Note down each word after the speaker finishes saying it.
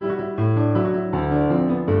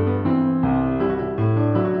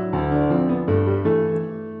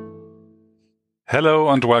Hello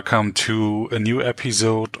and welcome to a new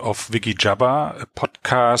episode of WikiJabba, a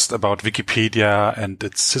podcast about Wikipedia and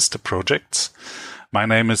its sister projects. My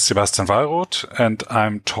name is Sebastian Wallroth and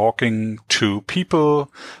I'm talking to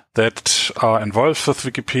people that are involved with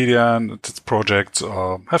Wikipedia and its projects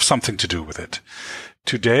or have something to do with it.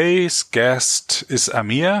 Today's guest is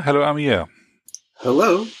Amir. Hello, Amir.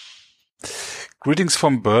 Hello. Greetings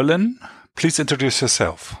from Berlin. Please introduce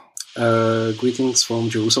yourself. Greetings from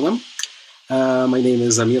Jerusalem. My name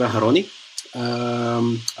is Amir Aharoni.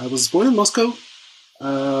 I was born in Moscow.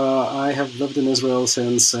 I have lived in Israel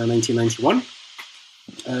since 1991.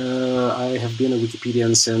 I have been a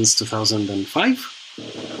Wikipedian since 2005.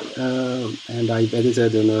 And I've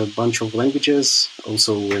edited in a bunch of languages,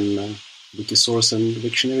 also in Wikisource and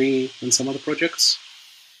Wiktionary and some other projects.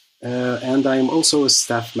 And I'm also a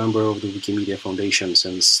staff member of the Wikimedia Foundation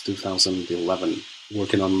since 2011,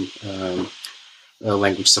 working on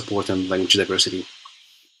language support and language diversity.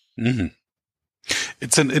 Mm-hmm.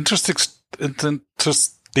 It's an interesting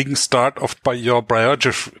start off by your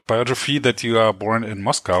biography that you are born in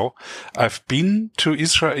Moscow. I've been to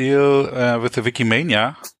Israel with the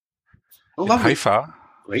Wikimania in Haifa.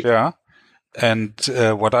 Great. Yeah. And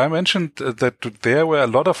what I mentioned, that there were a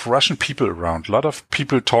lot of Russian people around, a lot of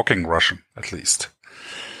people talking Russian, at least.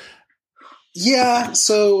 Yeah,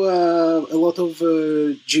 so a lot of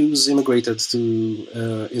Jews immigrated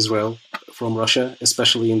to Israel from Russia,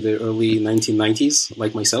 especially in the early 1990s,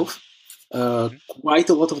 like myself. Quite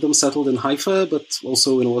a lot of them settled in Haifa, but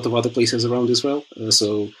also in a lot of other places around Israel.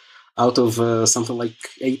 So out of something like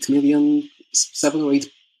 7 or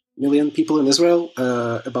 8 million people in Israel,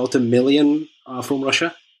 about 1 million are from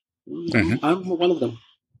Russia. Mm-hmm. I'm one of them.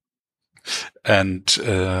 And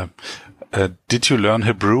did you learn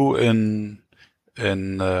Hebrew in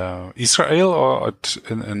Israel or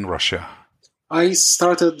in Russia? I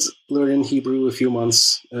started learning Hebrew a few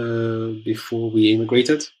months before we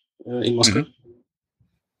immigrated in Moscow. Mm-hmm.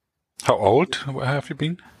 How old have you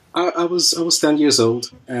been? I was 10 years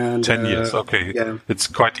old. And 10 years, okay. Yeah. It's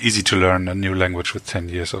quite easy to learn a new language with 10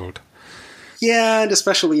 years old. Yeah, and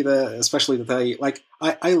especially that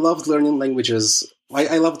I loved learning languages.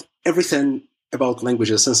 I loved everything about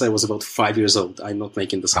languages since I was about 5 years old. I'm not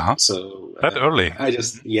making this up. So that early. I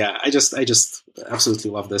just absolutely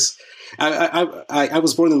love this. I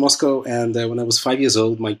was born in Moscow, and when I was 5 years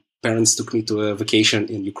old, my parents took me to a vacation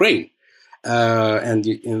in Ukraine. And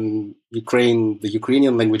in Ukraine, the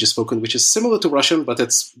Ukrainian language is spoken, which is similar to Russian, but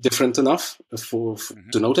it's different enough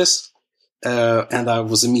to notice. And I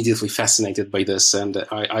was immediately fascinated by this, and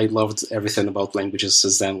I loved everything about languages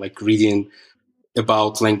since then, like reading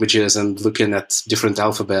about languages and looking at different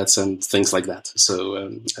alphabets and things like that.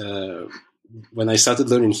 So when I started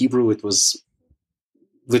learning Hebrew, it was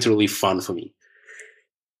literally fun for me.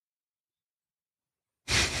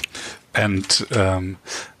 And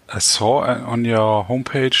I saw on your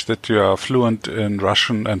homepage that you are fluent in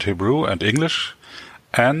Russian and Hebrew and English,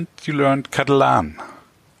 and you learned Catalan.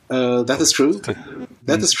 That is true.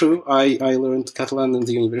 That is true. I learned Catalan in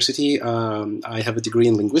the university. I have a degree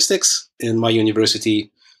in linguistics. In my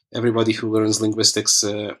university, everybody who learns linguistics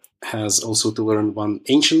has also to learn one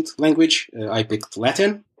ancient language. I picked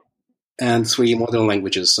Latin and 3 modern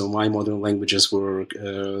languages. So my modern languages were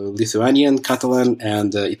Lithuanian, Catalan,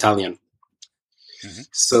 and Italian. Mm-hmm.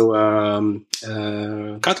 So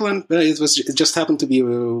Catalan, it just happened to be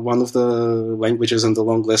one of the languages on the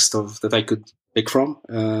long list that I could pick from.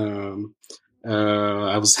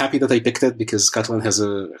 I was happy that I picked it because Catalan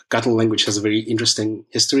language has a very interesting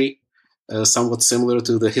history, somewhat similar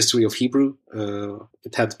to the history of Hebrew.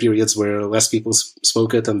 It had periods where less people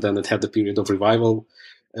spoke it, and then it had the period of revival.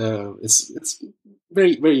 It's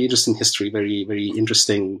very, very interesting history, very, very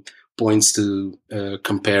interesting points to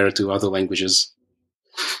compare to other languages.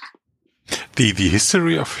 The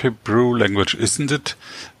history of Hebrew language, is it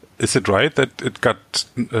right that it got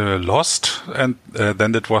lost and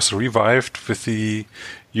then it was revived with the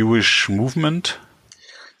Jewish movement?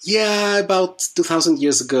 Yeah, about 2,000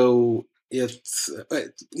 years ago.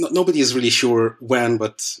 Nobody is really sure when,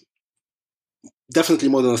 but definitely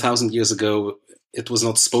more than 1,000 years ago, it was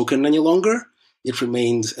not spoken any longer. It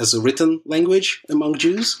remained as a written language among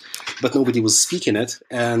Jews, but nobody was speaking it.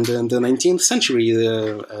 And in the 19th century,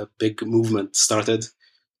 a big movement started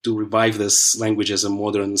to revive this language as a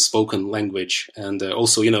modern spoken language. And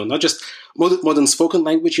also, not just modern spoken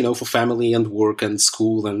language, for family and work and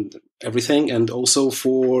school and everything, and also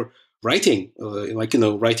for writing,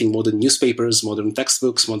 writing modern newspapers, modern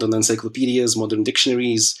textbooks, modern encyclopedias, modern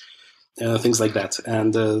dictionaries, things like that.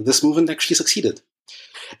 And this movement actually succeeded.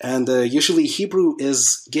 And usually Hebrew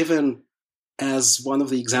is given as one of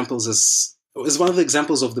the examples as is one of the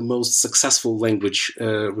examples of the most successful language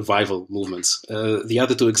revival movements. The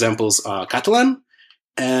other two examples are Catalan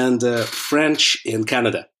and French in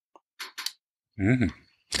Canada. Mm-hmm.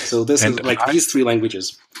 So this is like these three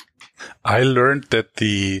languages. I learned that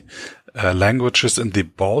the languages in the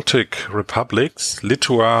Baltic republics,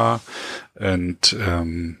 Litua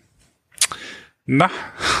and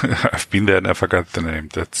I've been there and I forgot the name.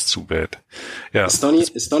 That's too bad. Yeah,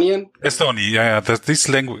 Estonian. Estonia. Yeah. That these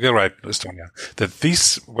language. You're right, Estonia. That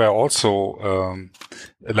these were also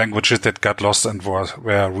languages that got lost and were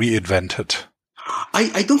reinvented.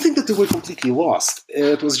 I don't think that they were completely lost.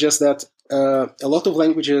 It was just that a lot of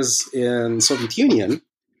languages in Soviet Union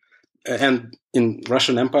and in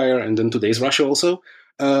Russian Empire and in today's Russia also,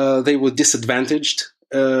 they were disadvantaged.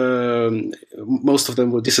 Most of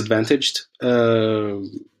them were disadvantaged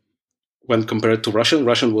when compared to Russian.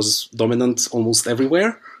 Russian was dominant almost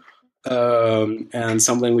everywhere, and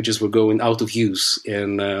some languages were going out of use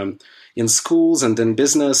in schools and in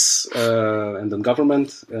business and in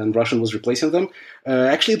government, and Russian was replacing them.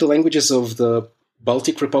 Actually, the languages of the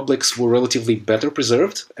Baltic republics were relatively better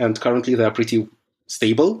preserved, and currently they are pretty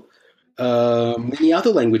stable. Many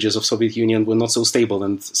other languages of Soviet Union were not so stable,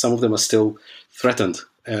 and some of them are still threatened.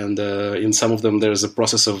 And in some of them, there's a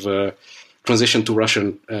process of transition to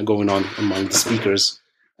Russian going on among the speakers.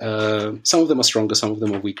 Some of them are stronger, some of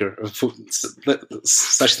them are weaker.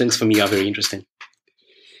 Such things for me are very interesting.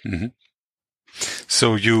 Mm-hmm.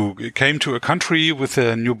 So you came to a country with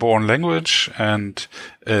a newborn language and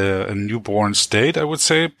a newborn state, I would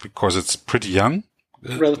say, because it's pretty young.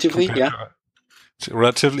 Relatively, yeah.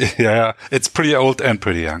 Relatively, yeah. It's pretty old and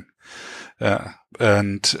pretty young. But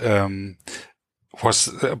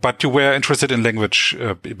you were interested in language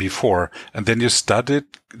before, and then you studied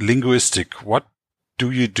linguistics. What do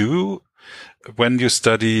you do when you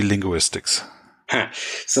study linguistics?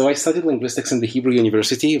 So I studied linguistics in the Hebrew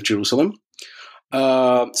University of Jerusalem.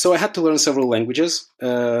 So I had to learn several languages,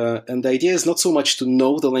 and the idea is not so much to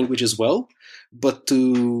know the languages well, but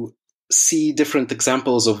to see different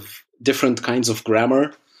examples of different kinds of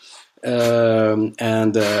grammar,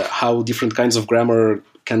 and how different kinds of grammar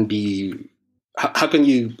can be. How can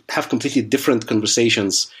you have completely different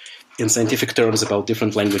conversations in scientific terms about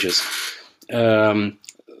different languages?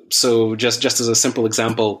 So just as a simple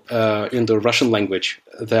example, in the Russian language,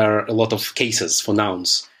 there are a lot of cases for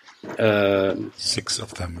nouns. 6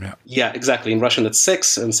 of them, yeah. Yeah, exactly. In Russian, it's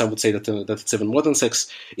 6, and some would say that it's even more than 6.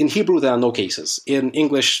 In Hebrew, there are no cases. In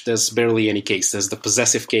English, there's barely any case. There's the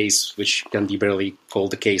possessive case, which can be barely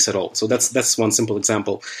called a case at all. So that's one simple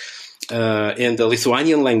example. In the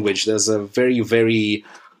Lithuanian language, there's a very, very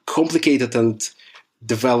complicated and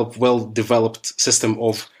well-developed system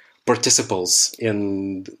of participles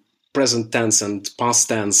in present tense and past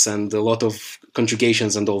tense and a lot of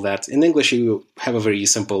conjugations and all that. In English, you have a very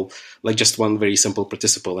simple, like just one very simple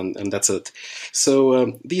participle, and that's it.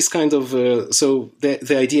 So these kind of so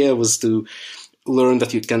the idea was to learn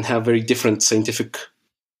that you can have very different scientific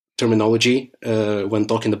terminology when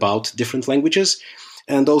talking about different languages,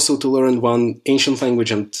 and also to learn one ancient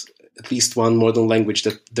language and at least one modern language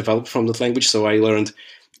that developed from that language. So I learned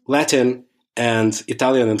Latin and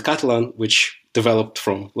Italian and Catalan, which developed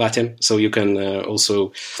from Latin. So you can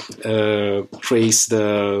also trace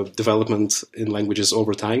the development in languages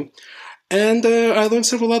over time. And I learned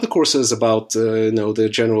several other courses about the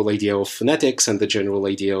general idea of phonetics and the general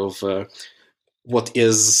idea of what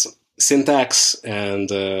is syntax and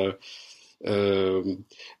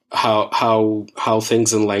how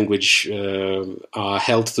things in language are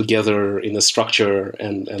held together in a structure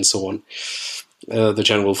and so on. The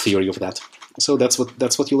general theory of that. So that's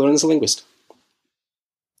what you learn as a linguist.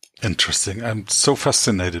 Interesting. I'm so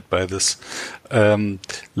fascinated by this.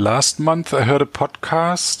 Last month, I heard a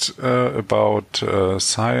podcast about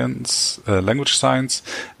science, language science,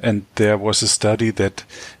 and there was a study that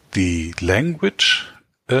the language,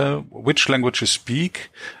 which language you speak,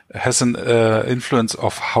 has an influence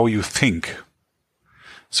of how you think.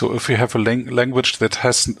 So if you have a language that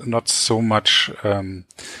has not so much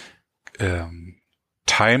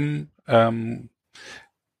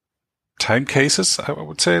time cases, I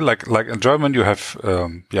would say, like in German, you have,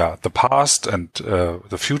 the past and,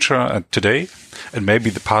 the future and today, and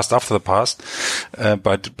maybe the past after the past.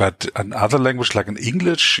 But another language, like in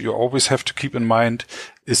English, you always have to keep in mind,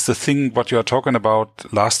 is the thing what you are talking about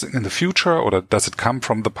lasting in the future, or does it come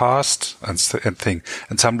from the past and thing?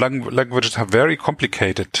 And some languages have very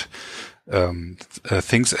complicated,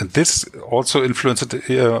 things, and this also influences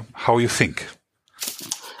how you think.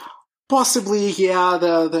 Possibly, yeah.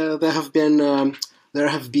 There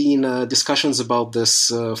have been discussions about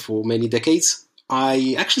this for many decades.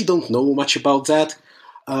 I actually don't know much about that.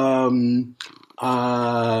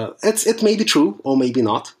 It may be true or maybe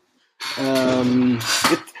not.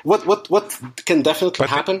 What can definitely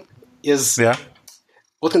happen is that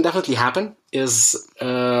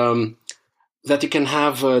you can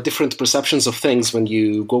have different perceptions of things when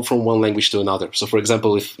you go from one language to another. So, for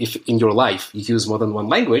example, if in your life you use more than one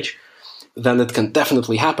language, then it can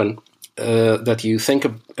definitely happen that you think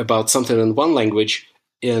about something in one language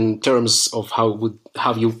in terms of how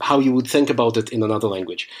you would think about it in another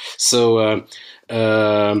language. So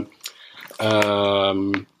there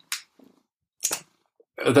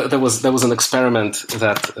was an experiment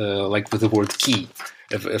that like with the word key,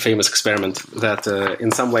 a famous experiment that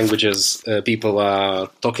in some languages people are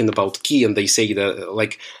talking about key and they say that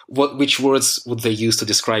like which words would they use to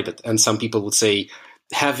describe it, and some people would say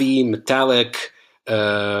heavy, metallic,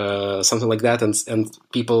 something like that, and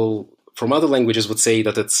people from other languages would say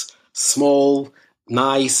that it's small,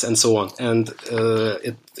 nice, and so on. And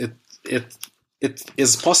it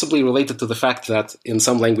is possibly related to the fact that in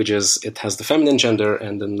some languages it has the feminine gender,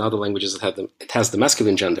 and in other languages it has the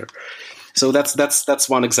masculine gender. So that's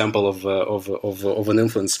one example of an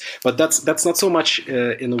influence. But that's not so much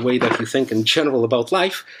in a way that you think in general about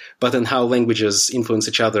life, but in how languages influence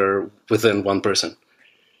each other within one person.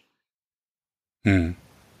 And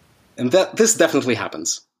this definitely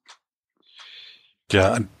happens.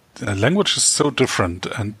 Yeah, and language is so different,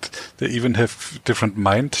 and they even have different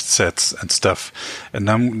mindsets and stuff. And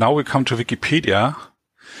now we come to Wikipedia,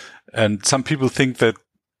 and some people think that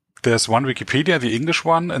there's one Wikipedia, the English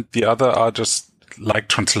one, and the other are just like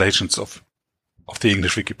translations of the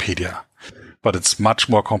English Wikipedia. But it's much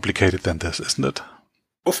more complicated than this, isn't it?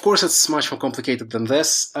 Of course, it's much more complicated than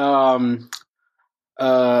this. So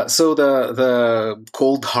the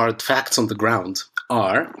cold, hard facts on the ground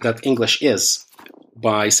are that English is,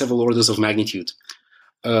 by several orders of magnitude,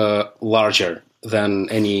 larger than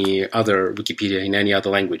any other Wikipedia in any other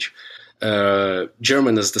language.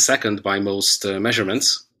 German is the second by most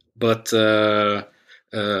measurements, but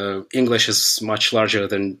English is much larger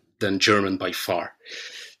than German by far.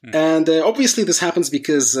 And obviously this happens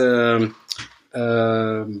because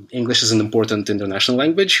English is an important international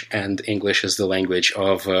language, and English is the language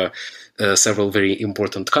of several very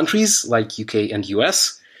important countries like UK and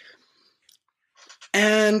US.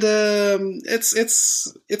 And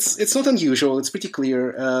it's not unusual. It's pretty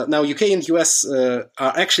clear. Now, UK and US are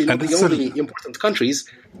actually not the only important countries.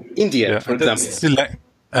 India, for example.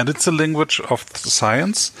 And it's a language of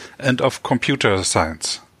science and of computer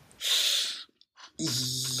science.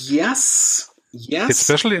 Yes.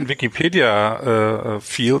 Especially in Wikipedia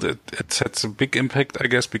field, it has a big impact, I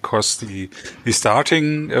guess, because the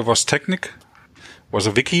starting was Technic, was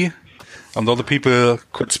a wiki. And other people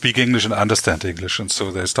could speak English and understand English, and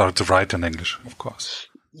so they started to write in English, of course.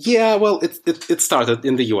 Yeah, well, it started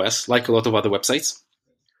in the US, like a lot of other websites.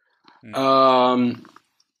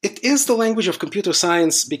 It is the language of computer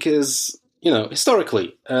science because,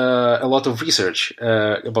 historically, a lot of research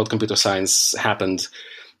about computer science happened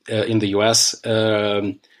in the US,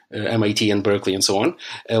 MIT and Berkeley and so on.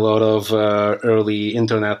 A lot of early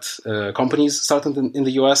internet companies started in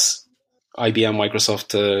the US. IBM,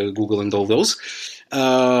 Microsoft, Google, and all those.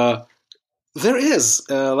 There is,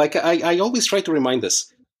 I always try to remind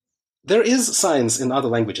this, there is science in other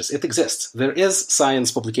languages. It exists. There is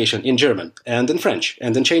science publication in German, and in French,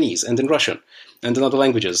 and in Chinese, and in Russian, and in other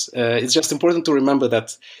languages. It's just important to remember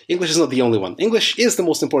that English is not the only one. English is the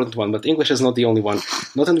most important one, but English is not the only one,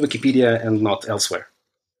 not in Wikipedia and not elsewhere.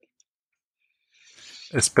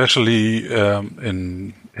 Especially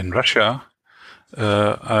in Russia.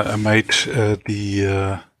 I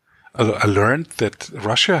learned that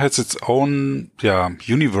Russia has its own language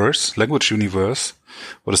universe,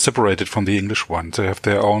 what is separated from the English one. They have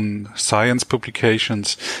their own science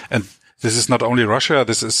publications, and this is not only Russia.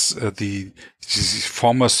 This is the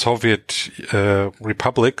former Soviet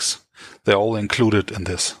republics. They're all included in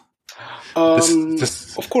this.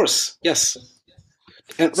 Of course, yes.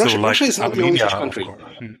 And Russia is not the only such country.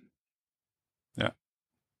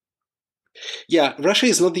 Yeah, Russia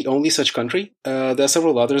is not the only such country. There are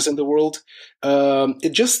several others in the world.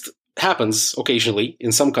 It just happens occasionally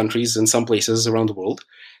in some countries, in some places around the world,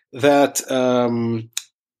 that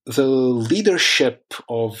the leadership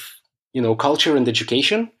of culture and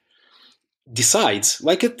education decides,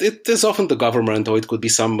 like it is often the government, or it could be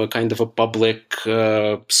some kind of a public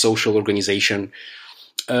social organization,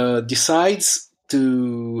 decides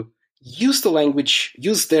to use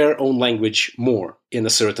their own language more in a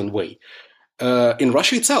certain way. In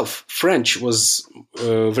Russia itself, French was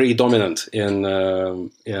very dominant in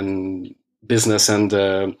business and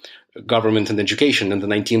government and education in the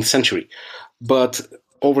 19th century. But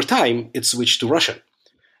over time, it switched to Russian.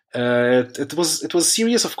 It was a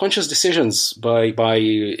series of conscious decisions by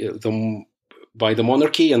the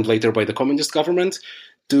monarchy and later by the communist government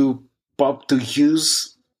to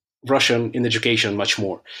use Russian in education much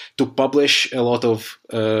more, to publish a lot of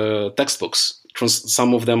textbooks.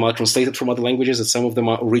 Some of them are translated from other languages, and some of them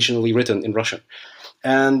are originally written in Russian.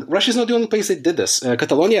 And Russia is not the only place that did this.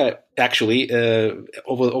 Catalonia, actually,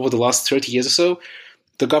 over the last 30 years or so,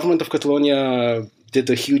 the government of Catalonia did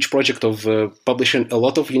a huge project of publishing a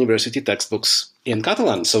lot of university textbooks in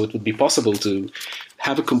Catalan, so it would be possible to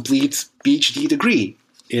have a complete PhD degree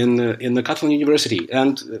in the Catalan university.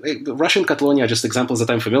 And Russian Catalonia are just examples that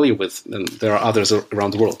I'm familiar with, and there are others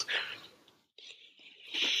around the world.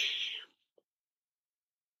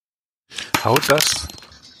 How does...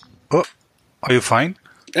 Oh, are you fine?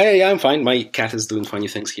 Yeah, I'm fine. My cat is doing funny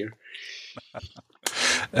things here.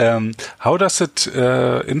 How does it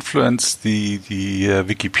influence the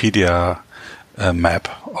Wikipedia map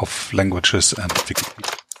of languages and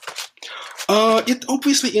Wikipedia? It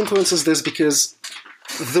obviously influences this because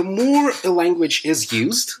the more a language is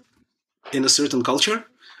used in a certain culture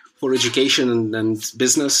for education and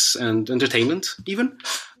business and entertainment even,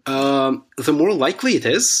 the more likely it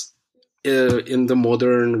is in the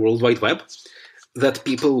modern World Wide Web that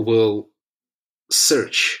people will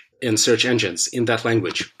search in search engines in that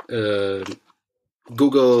language.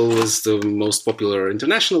 Google is the most popular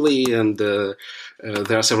internationally, and there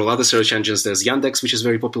are several other search engines. There's Yandex, which is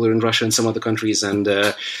very popular in Russia and some other countries, and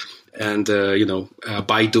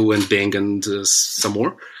Baidu and Bing and some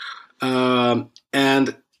more.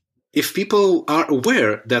 And if people are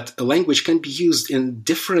aware that a language can be used in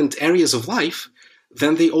different areas of life,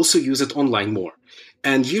 then they also use it online more.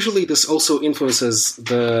 And usually this also influences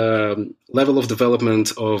the level of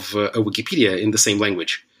development of a Wikipedia in the same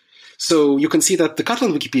language. So you can see that the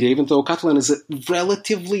Catalan Wikipedia, even though Catalan is a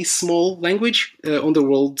relatively small language on the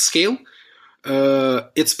world scale,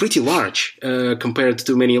 it's pretty large compared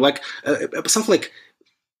to many, something like,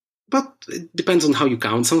 but it depends on how you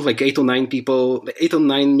count, something like 8 or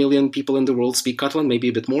 9 million people in the world speak Catalan, maybe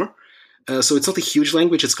a bit more. So it's not a huge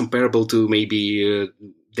language. It's comparable to maybe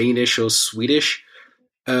Danish or Swedish.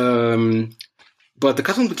 But the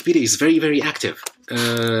Catalan Wikipedia is very, very active.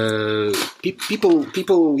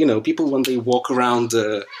 People, when they walk around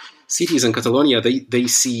cities in Catalonia, they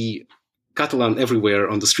see Catalan everywhere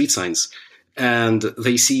on the street signs, and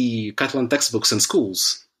they see Catalan textbooks in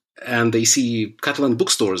schools, and they see Catalan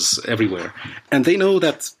bookstores everywhere, and they know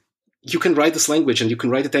that you can write this language and you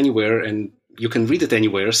can write it anywhere and you can read it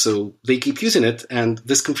anywhere, so they keep using it, and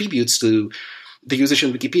this contributes to the usage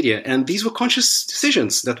in Wikipedia. And these were conscious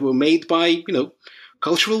decisions that were made by,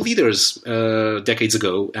 cultural leaders decades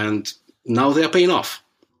ago, and now they are paying off.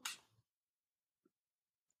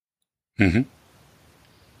 Mm-hmm.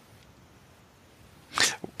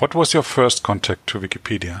 What was your first contact to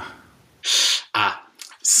Wikipedia?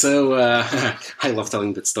 So I love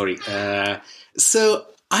telling that story. So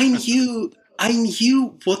I knew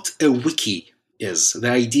what a wiki is, the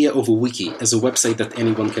idea of a wiki as a website that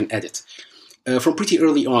anyone can edit. From pretty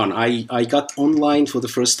early on, I got online for the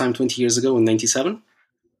first time 20 years ago in 1997.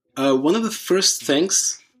 One of the first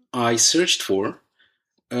things I searched for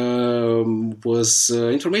was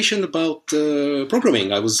information about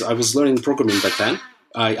programming. I was learning programming back then.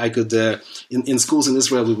 I could in schools in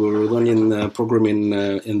Israel we were learning programming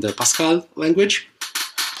in the Pascal language,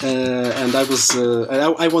 and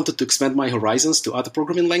I wanted to expand my horizons to other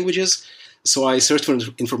programming languages. So I searched for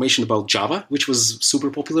information about Java, which was super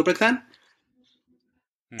popular back then,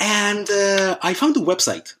 and I found a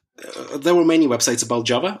website. There were many websites about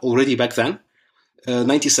Java already back then.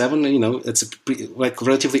 97, it's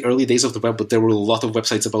relatively early days of the web, but there were a lot of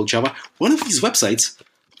websites about Java. One of these websites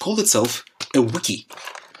called itself a wiki.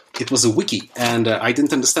 It was a wiki, and I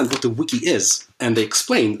didn't understand what a wiki is. And they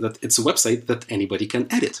explained that it's a website that anybody can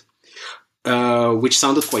edit, which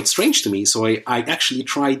sounded quite strange to me. So I actually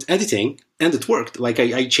tried editing, and it worked.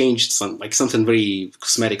 I changed something very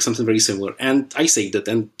cosmetic, something very similar, and I saved it,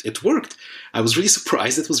 and it worked. I was really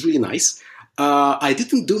surprised. It was really nice. I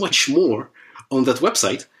didn't do much more on that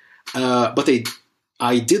website, but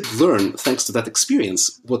I did learn, thanks to that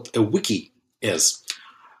experience, what a wiki is.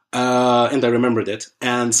 And I remembered it.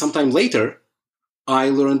 And sometime later, I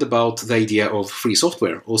learned about the idea of free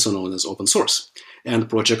software, also known as open source, and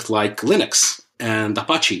projects like Linux and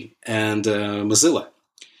Apache and Mozilla,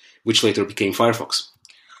 which later became Firefox.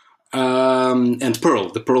 And Perl.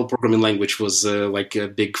 The Perl programming language was like a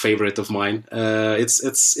big favorite of mine.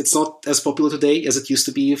 It's not as popular today as it used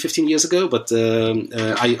to be 15 years ago, but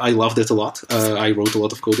I loved it a lot. I wrote a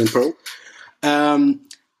lot of code in Perl. And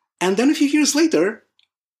then a few years later,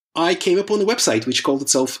 I came upon a website which called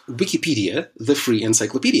itself Wikipedia, the free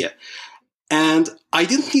encyclopedia. And I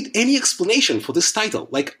didn't need any explanation for this title.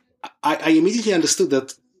 Like, I immediately understood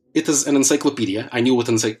that it is an encyclopedia. I knew what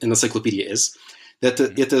an encyclopedia is. That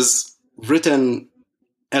it is written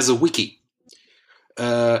as a wiki.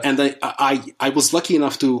 And I was lucky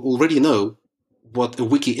enough to already know what a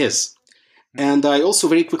wiki is. And I also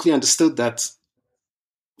very quickly understood that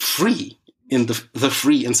free in the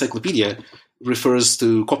free encyclopedia refers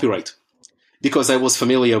to copyright, because I was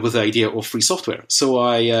familiar with the idea of free software. So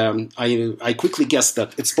I quickly guessed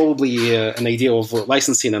that it's probably an idea of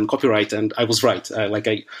licensing and copyright, and I was right.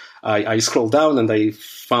 I scrolled down and I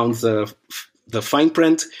found the fine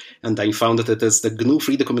print, and I found that it is the GNU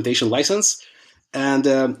Free Documentation License, and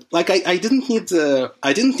I didn't need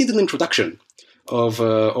an introduction of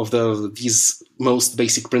these most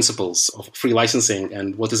basic principles of free licensing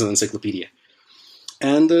and what is an encyclopedia.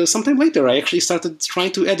 And sometime later, I actually started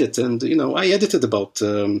trying to edit, and I edited about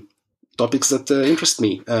topics that interest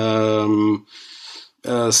me.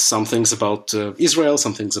 Some things about Israel,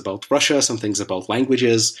 some things about Russia, some things about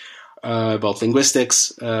languages, about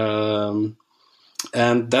linguistics,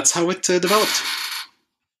 and that's how it developed.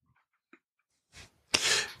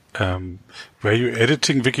 Were you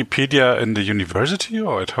editing Wikipedia in the university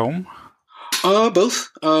or at home?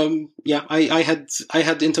 Both. Yeah, I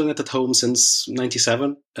had internet at home since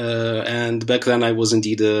 '97, and back then I was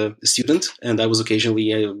indeed a student, and I was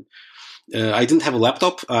occasionally. I didn't have a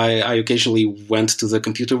laptop. I occasionally went to the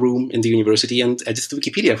computer room in the university and edited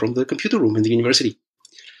Wikipedia from the computer room in the university.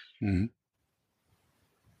 Mm-hmm.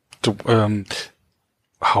 So,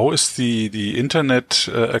 how is the internet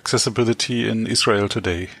accessibility in Israel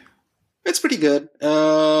today? It's pretty good.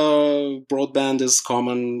 Broadband is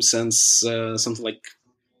common since something like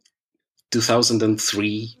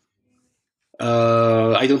 2003.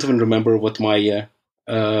 I don't even remember what my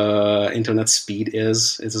internet speed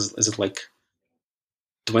is. Is it like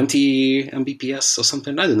 20 Mbps or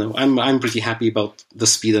something? I don't know. I'm pretty happy about the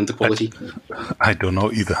speed and the quality. I don't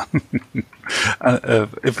know either.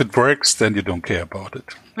 If it works, then you don't care about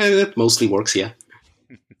it. It mostly works, yeah.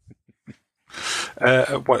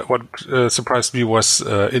 What surprised me was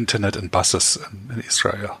internet and buses in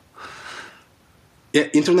Israel. Yeah,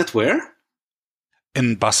 internet where?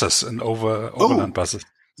 In buses, in overland buses.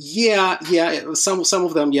 Yeah. Some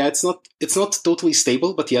of them, yeah. It's not totally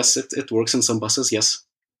stable, but yes, it works in some buses. Yes.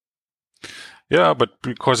 Yeah, but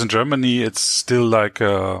because in Germany it's still like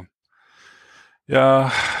we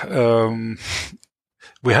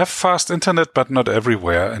have fast internet, but not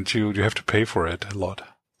everywhere, and you have to pay for it a lot.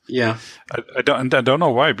 Yeah, I don't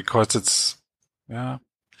know why, because it's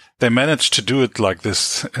they managed to do it like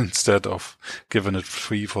this instead of giving it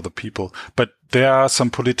free for the people. But there are some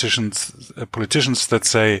politicians that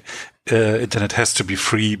say internet has to be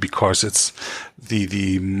free because it's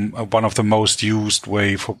the one of the most used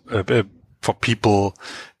way for people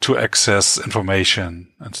to access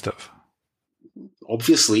information and stuff.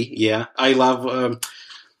 Obviously, yeah. I love.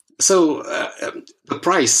 The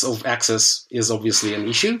price of access is obviously an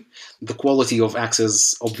issue. The quality of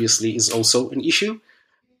access obviously is also an issue.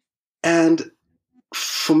 And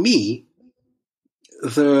for me,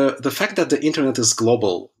 the fact that the internet is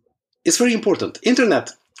global is very important.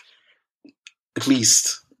 Internet, at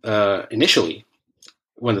least initially,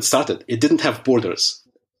 when it started, it didn't have borders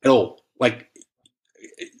at all. Like,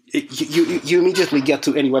 you immediately get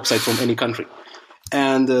to any website from any country.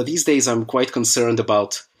 And these days, I'm quite concerned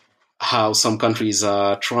about how some countries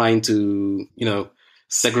are trying to,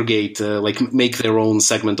 segregate, make their own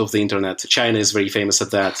segment of the internet. China is very famous at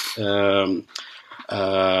that.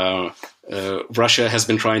 Russia has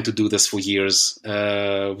been trying to do this for years,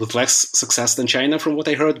 with less success than China, from what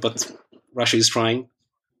I heard, but Russia is trying.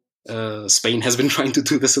 Spain has been trying to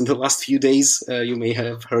do this in the last few days. You may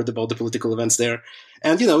have heard about the political events there.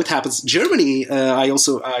 And, it happens. Germany, I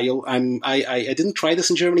didn't try this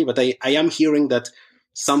in Germany, but I am hearing that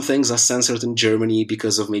some things are censored in Germany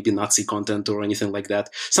because of maybe Nazi content or anything like that.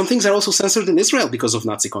 Some things are also censored in Israel because of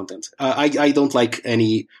Nazi content. I don't like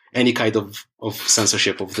any kind of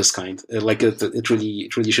censorship of this kind. It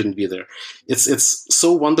really shouldn't be there. It's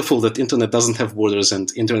so wonderful that internet doesn't have borders,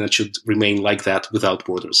 and internet should remain like that without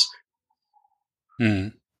borders.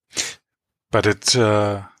 But it's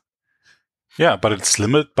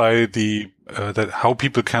limited by the that how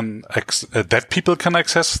people can that people can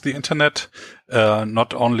access the internet,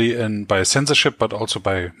 not only by censorship but also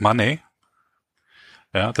by money.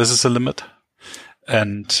 Yeah, this is a limit,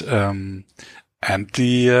 and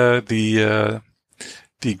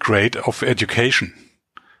the grade of education.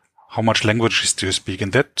 How much languages do you speak?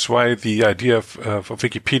 And that's why the idea of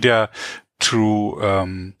Wikipedia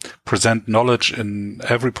to present knowledge in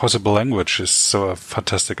every possible language is so a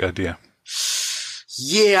fantastic idea.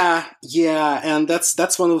 Yeah, and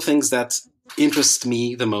that's one of the things that interests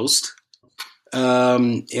me the most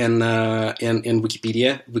in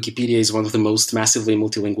Wikipedia. Wikipedia is one of the most massively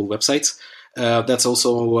multilingual websites. That's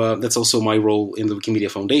also my role in the Wikimedia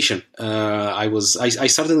Foundation. I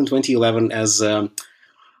started in 2011 as a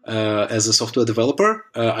software developer.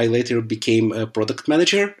 I later became a product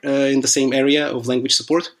manager in the same area of language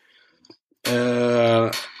support.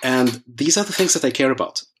 And these are the things that I care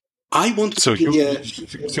about. I want Wikipedia...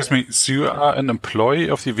 Excuse me, so you are an employee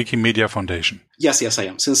of the Wikimedia Foundation? Yes, I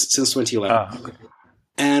am, since 2011. Okay.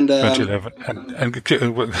 And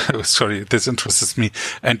 2011. And sorry, this interests me.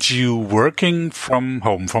 And you working from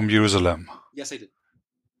home, from Jerusalem? Yes, I do.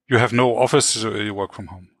 You have no office, so you work from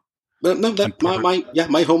home? No,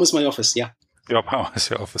 my home is my office. Yeah, your home is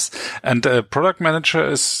your office. And product manager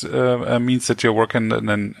is means that you're working in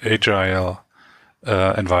an agile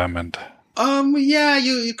environment. Yeah,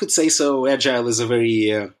 you could say so. Agile is a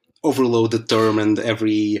very overloaded term, and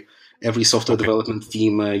every software development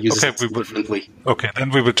team uses it differently. Okay, then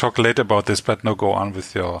we will talk later about this. But now go on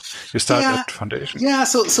with you start at Foundation. Yeah.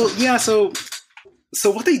 So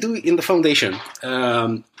what I do in the Foundation,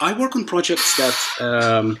 I work on projects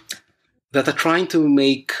that are trying to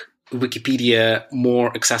make Wikipedia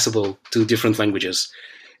more accessible to different languages.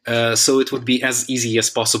 So it would be as easy as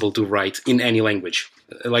possible to write in any language.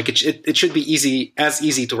 Like it should be as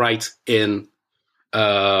easy to write in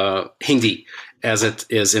Hindi as it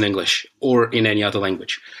is in English or in any other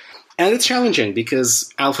language. And it's challenging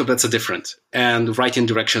because alphabets are different and writing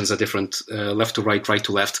directions are different, left to right, right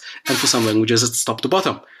to left. And for some languages, it's top to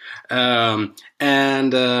bottom.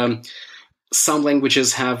 Some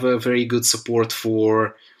languages have a very good support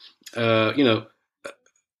for,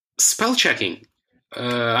 spell checking.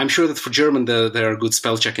 I'm sure that for German, there are good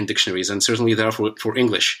spell checking dictionaries, and certainly there are for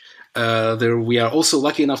English. We are also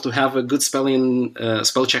lucky enough to have a good spell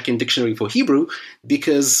checking dictionary for Hebrew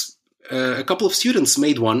because a couple of students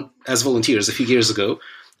made one as volunteers a few years ago.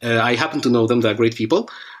 I happen to know them; they're great people.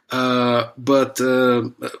 But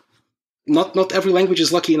not every language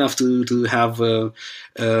is lucky enough to have a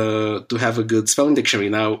good spelling dictionary.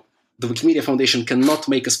 Now, the Wikimedia Foundation cannot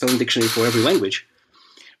make a spelling dictionary for every language.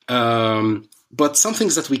 But some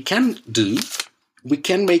things that we can do, we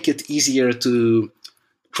can make it easier to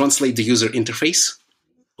translate the user interface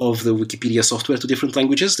of the Wikipedia software to different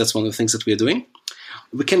languages. That's one of the things that we are doing.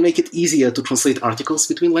 We can make it easier to translate articles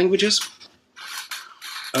between languages.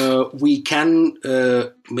 We can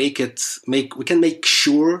make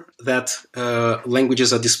sure that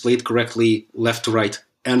languages are displayed correctly, left to right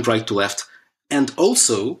and right to left, and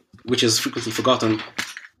also, which is frequently forgotten,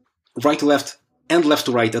 right to left and left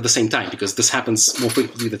to right at the same time, because this happens more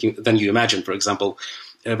frequently than you imagine. For example,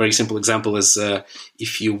 a very simple example is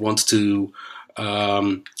if you want to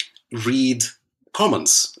read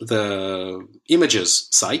Commons, the images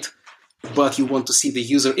site, but you want to see the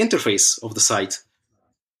user interface of the site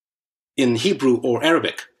in Hebrew or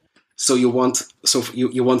Arabic. So you want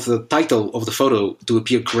the title of the photo to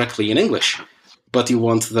appear correctly in English, but you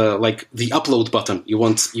want the upload button. You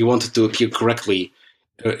want it to appear correctly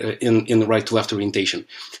in the right to left orientation.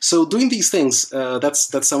 So doing these things,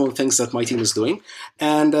 that's some of the things that my team is doing.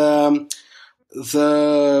 And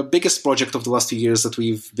the biggest project of the last few years that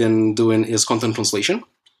we've been doing is content translation,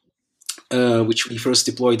 which we first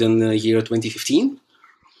deployed in the year 2015.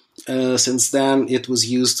 Since then, it was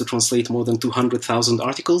used to translate more than 200,000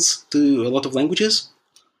 articles to a lot of languages.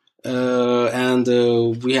 And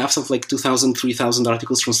we have something like 2,000, 3,000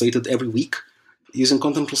 articles translated every week using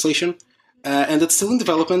content translation. And it's still in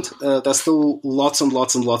development. There's still lots and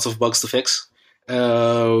lots and lots of bugs to fix.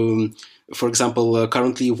 For example,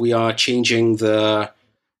 currently we are changing the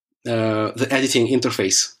editing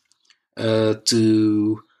interface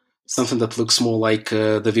to something that looks more like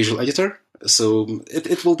the visual editor. So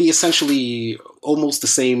it will be essentially almost the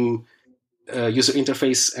same user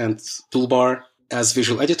interface and toolbar as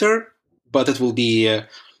visual editor, but it will be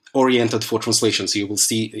oriented for translation. So you will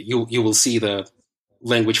see the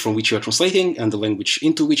language from which you are translating and the language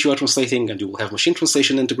into which you are translating, and you will have machine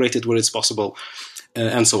translation integrated where it's possible,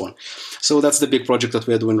 and so on. So that's the big project that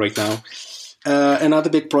we are doing right now. Another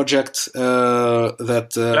big project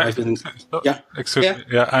that I've been.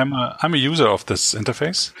 I'm a user of this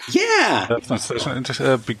interface. Yeah.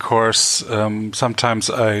 Because sometimes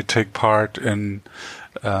I take part in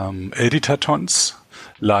editathons,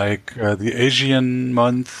 like the Asian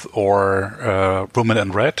month or Women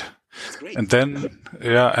in Red. And then,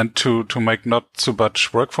 and to make not so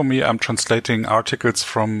much work for me, I'm translating articles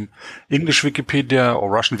from English Wikipedia or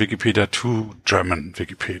Russian Wikipedia to German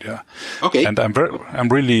Wikipedia. Okay. And I'm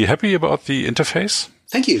really happy about the interface.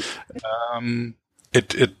 Thank you.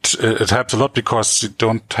 It helps a lot because you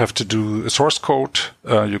don't have to do source code.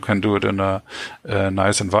 You can do it in a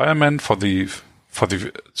nice environment for the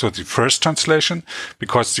first translation,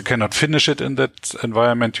 because you cannot finish it in that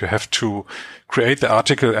environment. You have to create the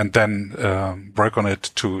article and then work on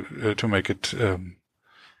it to make it.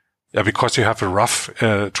 Because you have a rough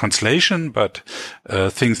translation, but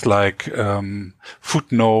things like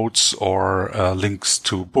footnotes or links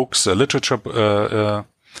to books, literature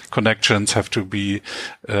connections have to be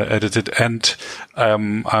edited. And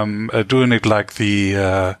I'm doing it like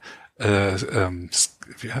the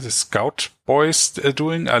Scout boys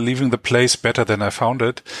doing, are leaving the place better than I found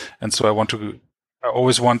it. And so I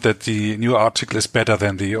always want that the new article is better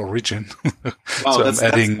than the origin. Wow, so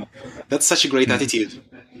that's such a great attitude.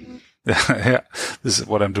 Yeah, this is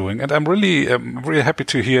what I'm doing. And I'm really happy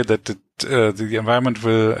to hear that the environment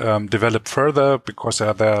will develop further, because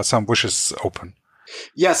there are some wishes open.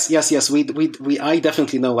 Yes. I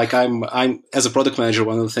definitely know. Like I'm as a product manager,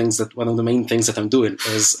 one of the main things that I'm doing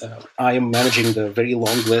is I am managing the very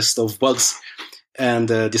long list of bugs and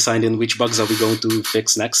deciding which bugs are we going to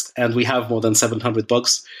fix next. And we have more than 700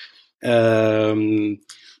 bugs, and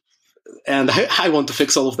I want to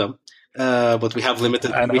fix all of them. But we have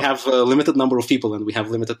a limited number of people and we have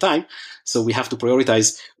limited time, so we have to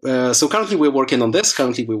prioritize. So currently we're working on this.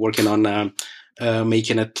 Currently we're working on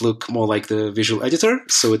making it look more like the visual editor,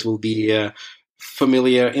 so it will be a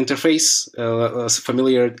familiar interface,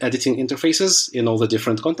 familiar editing interfaces in all the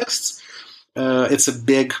different contexts. It's a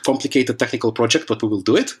big, complicated technical project, but we will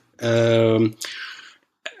do it.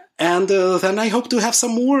 And then I hope to have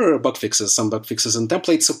some more bug fixes, and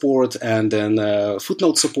template support, and then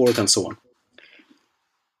footnote support, and so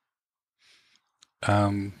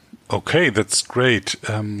on. Okay, that's great.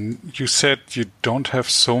 You said you don't have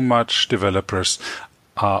so much developers.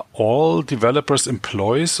 Are all developers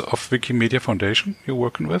employees of Wikimedia Foundation you're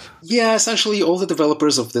working with? Yeah, essentially all the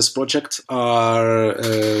developers of this project are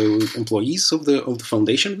employees of the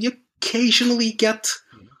foundation. We occasionally get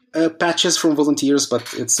patches from volunteers,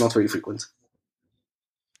 but it's not very frequent.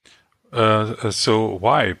 So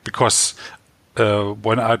why? Because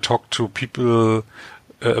when I talk to people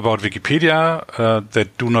about Wikipedia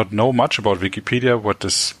that do not know much about Wikipedia, what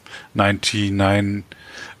is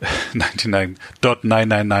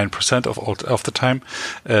 99.999% of the time,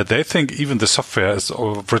 they think even the software is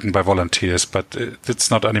all written by volunteers, but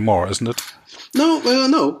it's not anymore, isn't it? No.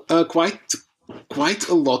 Quite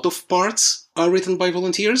a lot of parts are written by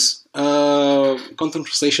volunteers. Content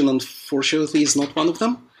translation, unfortunately, is not one of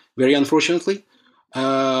them. Very unfortunately,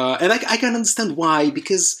 and I can understand why,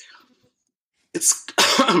 because it's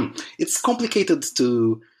complicated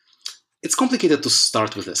to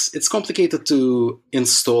start with this. It's complicated to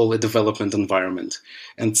install a development environment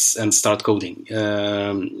and start coding.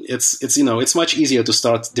 It's much easier to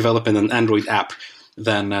start developing an Android app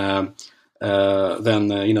than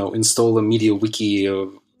install a MediaWiki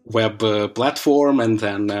web platform, and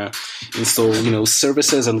then install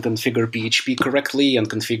services and configure PHP correctly and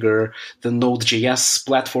configure the Node.js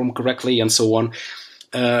platform correctly and so on.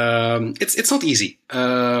 It's not easy.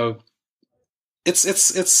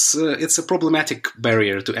 It's a problematic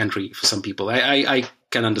barrier to entry for some people. I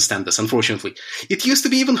can understand this. Unfortunately, it used to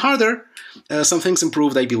be even harder. Some things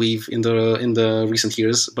improved, I believe, in the recent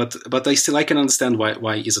years, but I can understand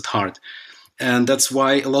why is it hard, and that's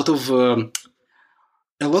why a lot of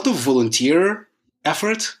volunteer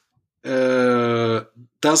effort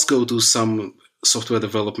does go to some software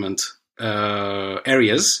development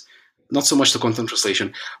areas, not so much to content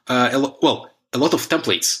translation. A lot of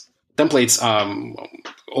templates. Templates are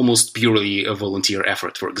almost purely a volunteer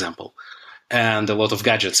effort, for example. And a lot of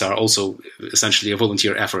gadgets are also essentially a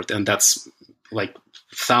volunteer effort, and that's like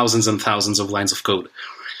thousands and thousands of lines of code.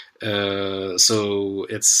 So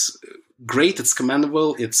it's great, it's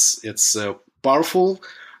commendable, it's powerful.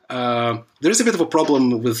 There is a bit of a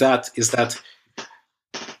problem with that, is that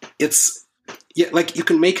you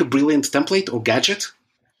can make a brilliant template or gadget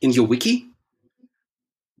in your wiki,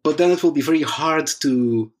 but then it will be very hard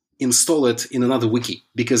to install it in another wiki,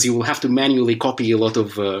 because you will have to manually copy a lot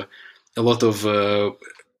of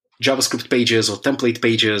JavaScript pages or template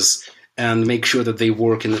pages and make sure that they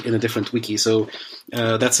work in a different wiki. So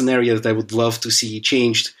that's an area that I would love to see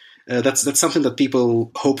changed. That's something that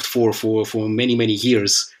people hoped for many, many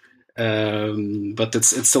years. But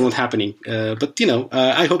it's still not happening. But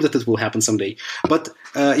I hope that it will happen someday. But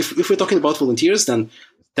if we're talking about volunteers, then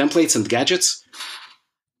templates and gadgets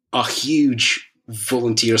are huge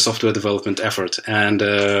volunteer software development effort, and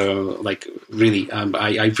really,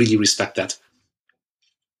 I really respect that.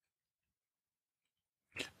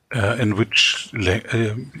 In which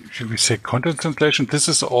should we say content translation? This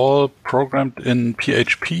is all programmed in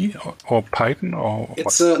PHP or Python, or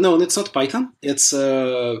it's no, it's not Python. It's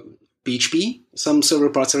PHP. Some server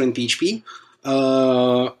parts are in PHP.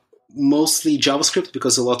 Mostly JavaScript,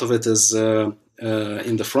 because a lot of it is in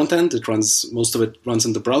the front end. Most of it runs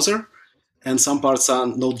in the browser, and some parts are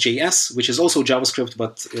Node.js, which is also JavaScript,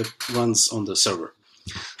 but it runs on the server.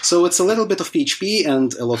 So it's a little bit of PHP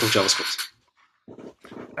and a lot of JavaScript.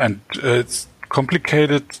 And it's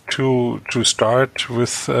complicated to start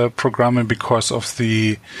with programming because of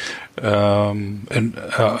the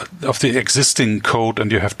existing code,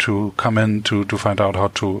 and you have to come in to find out how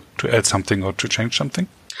to add something or to change something.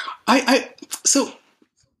 So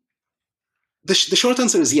the short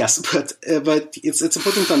answer is yes, but it's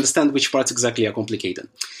important to understand which parts exactly are complicated.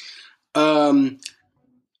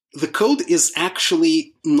 The code is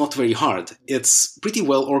actually not very hard. It's pretty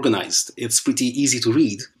well organized. It's pretty easy to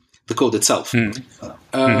read, the code itself.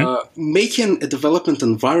 Making a development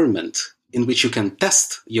environment in which you can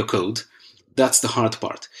test your code, that's the hard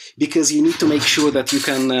part. Because you need to make sure that you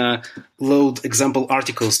can load example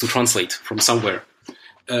articles to translate from somewhere.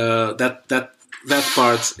 That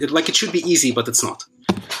part, it should be easy, but it's not.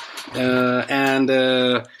 And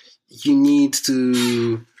you need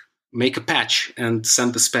to make a patch and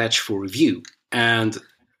send this patch for review. And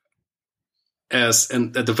as a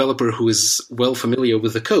developer who is well familiar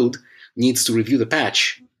with the code needs to review the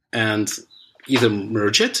patch and either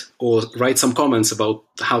merge it or write some comments about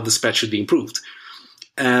how this patch should be improved.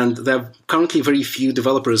 And there are currently very few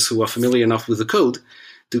developers who are familiar enough with the code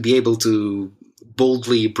to be able to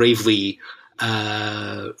boldly, bravely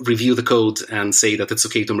review the code and say that it's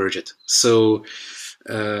okay to merge it. So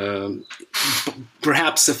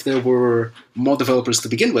perhaps if there were more developers to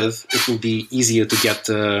begin with, it will be easier to get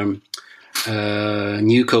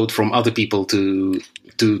new code from other people to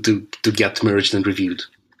get merged and reviewed.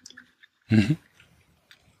 Mm-hmm.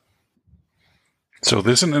 So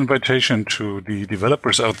there's an invitation to the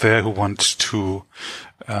developers out there who want to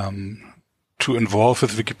involve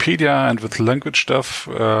with Wikipedia and with language stuff.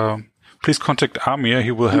 Please contact Amir.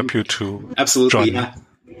 He will help you to absolutely join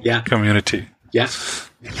yeah community. Yeah.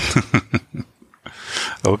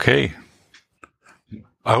 Okay.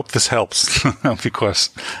 I hope this helps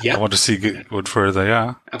because I want to see it further.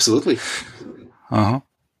 Yeah. Absolutely.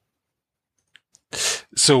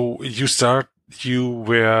 So you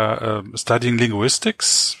were studying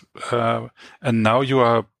linguistics, and now you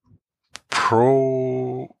are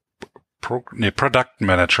product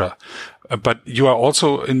manager, but you are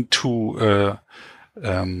also into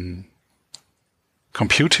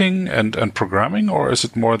computing and programming, or is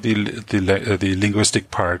it more the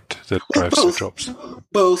linguistic part that drives the jobs?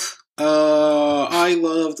 Both.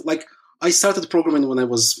 I started programming when I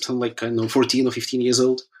was 14 or 15 years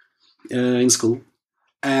old in school,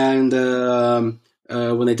 and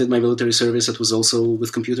when I did my military service, it was also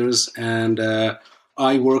with computers, and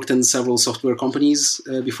I worked in several software companies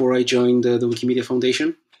before I joined the Wikimedia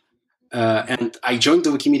Foundation. And I joined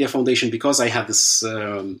the Wikimedia Foundation because I had this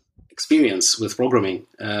experience with programming.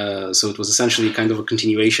 So it was essentially kind of a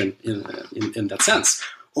continuation in that sense.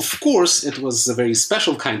 Of course, it was a very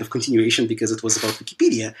special kind of continuation because it was about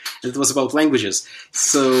Wikipedia and it was about languages.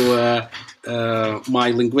 So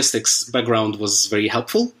my linguistics background was very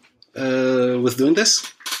helpful with doing this.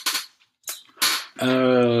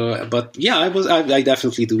 But yeah, I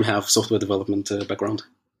definitely do have software development background.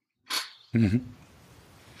 Mm-hmm.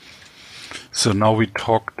 So now we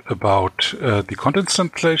talked about the content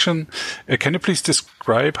translation. Can you please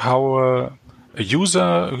describe how a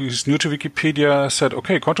user who's new to Wikipedia said,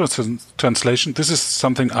 okay, content translation, this is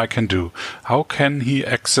something I can do. How can he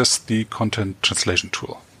access the content translation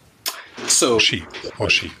tool? So she.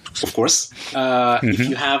 Of course. If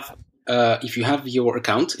you have your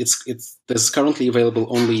account, it's currently available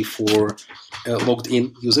only for logged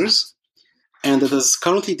in users, and it is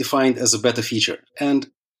currently defined as a beta feature. And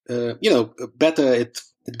beta, it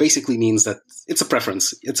basically means that it's a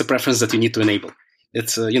preference. It's a preference that you need to enable.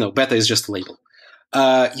 It's beta is just a label.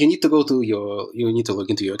 You need to log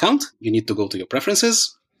into your account. You need to go to your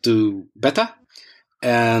preferences, to beta,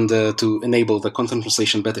 and to enable the content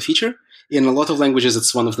translation beta feature. In a lot of languages,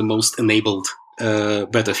 it's one of the most enabled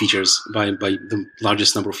beta features by the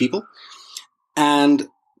largest number of people. And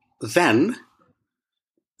then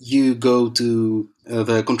you go to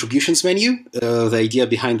the contributions menu. The idea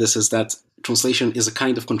behind this is that translation is a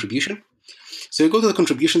kind of contribution. So you go to the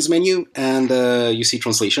contributions menu and you see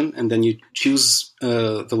translation, and then you choose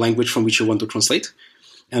the language from which you want to translate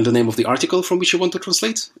and the name of the article from which you want to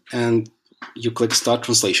translate, and you click Start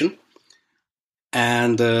Translation.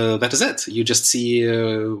 And that is it. You just see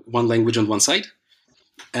one language on one side,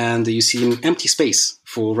 and you see an empty space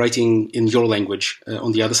for writing in your language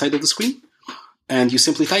on the other side of the screen, and you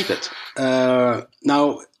simply type it.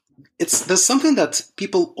 Now, there's something that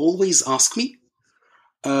people always ask me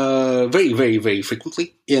very, very, very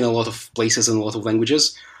frequently in a lot of places and a lot of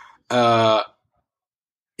languages.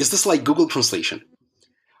 Is this like Google Translation?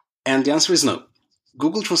 And the answer is no.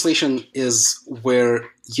 Google Translation is where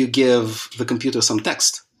you give the computer some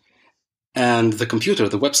text, and the computer,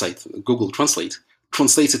 the website, Google Translate,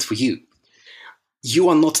 translates it for you. You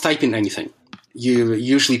are not typing anything.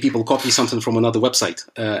 Usually people copy something from another website,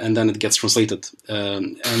 and then it gets translated.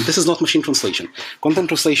 And this is not machine translation. Content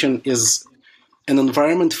translation is an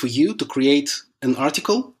environment for you to create an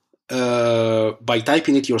article by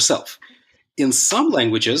typing it yourself. In some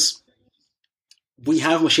languages, we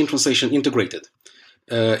have machine translation integrated,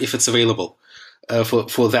 if it's available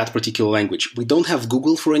for that particular language. We don't have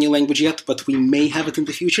Google for any language yet, but we may have it in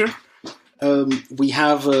the future. We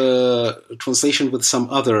have translation with some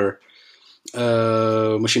other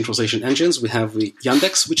machine translation engines. We have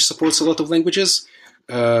Yandex, which supports a lot of languages.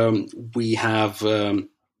 We have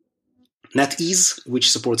NetEase,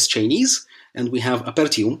 which supports Chinese. And we have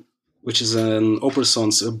Apertium, which is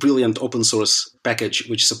a brilliant open source package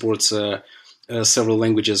which supports several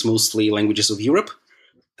languages, mostly languages of Europe,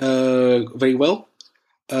 very well.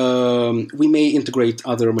 We may integrate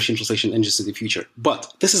other machine translation engines in the future,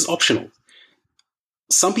 but this is optional.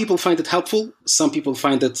 Some people find it helpful, some people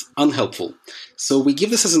find it unhelpful. So we give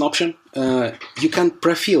this as an option. You can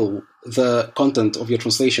pre-fill the content of your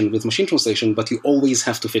translation with machine translation, but you always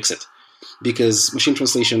have to fix it, because machine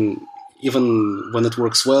translation, even when it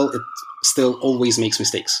works well, it still always makes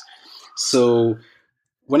mistakes. So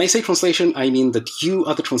when I say translation, I mean that you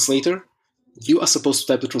are the translator. You are supposed to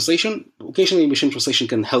type the translation. Occasionally, machine translation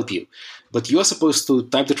can help you, but you are supposed to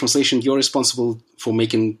type the translation. You're responsible for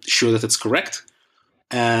making sure that it's correct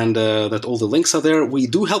and that all the links are there. We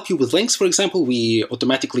do help you with links. For example, we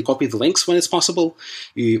automatically copy the links when it's possible.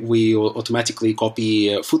 We automatically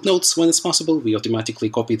copy footnotes when it's possible. We automatically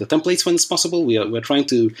copy the templates when it's possible. We're trying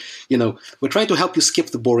to, help you skip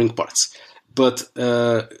the boring parts. But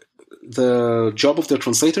the job of the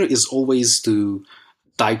translator is always to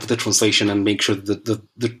type the translation and make sure that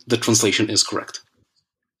the translation is correct.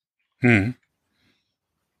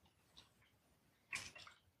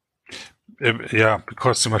 Yeah,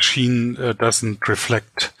 because the machine doesn't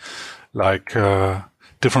reflect like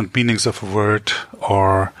different meanings of a word,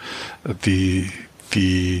 or not the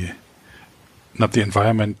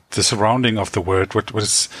environment, the surrounding of the word.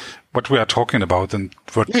 What we are talking about, and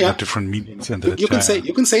what are different meanings in it. You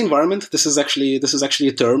can say environment. This is actually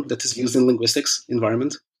a term that is used in linguistics.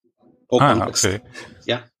 Environment or context. Okay.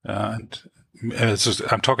 Yeah. So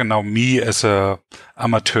I'm talking now me as a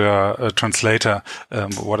amateur translator.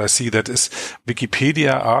 What I see that is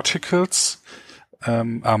Wikipedia articles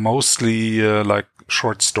are mostly like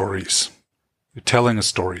short stories. You're telling a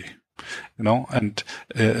story, and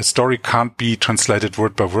a story can't be translated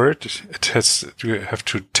word by word. You have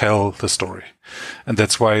to tell the story. And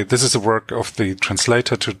that's why this is the work of the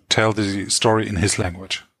translator, to tell the story in his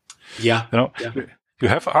language. Yeah. You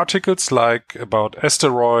have articles like about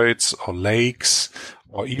asteroids or lakes,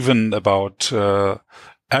 or even about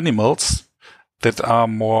animals that are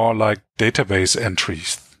more like database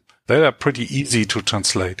entries. They are pretty easy to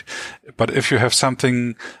translate. But if you have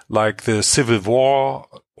something like the Civil War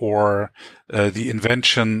or the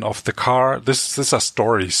invention of the car, these are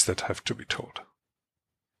stories that have to be told.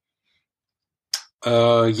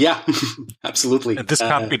 Yeah, absolutely. And this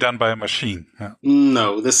can't be done by a machine. Yeah.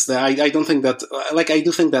 No, I don't think that. I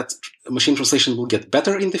do think that machine translation will get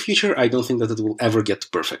better in the future. I don't think that it will ever get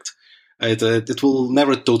perfect. It will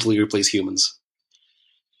never totally replace humans.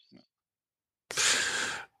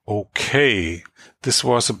 Okay, this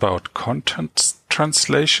was about content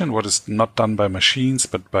translation, what is not done by machines,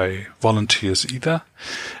 but by volunteers either.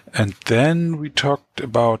 And then we talked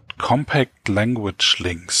about compact language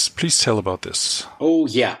links. Please tell about this. Oh,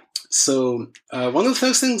 yeah. So one of the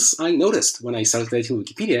first things I noticed when I started editing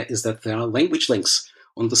Wikipedia is that there are language links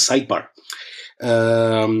on the sidebar.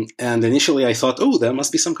 And initially I thought, there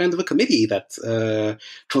must be some kind of a committee that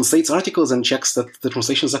translates articles and checks that the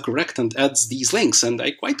translations are correct and adds these links. And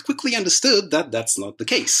I quite quickly understood that that's not the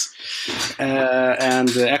case. And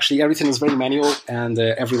actually everything is very manual, and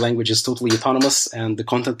every language is totally autonomous, and the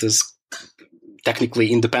content is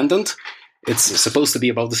technically independent. It's supposed to be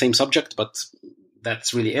about the same subject, but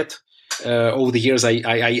that's really it. Over the years,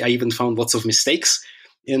 I even found lots of mistakes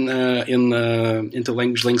in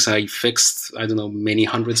interlanguage links. I fixed, many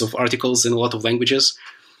hundreds of articles in a lot of languages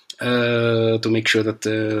to make sure that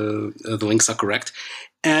the links are correct.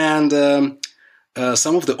 And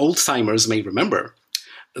some of the old timers may remember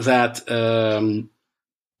that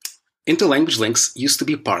interlanguage links used to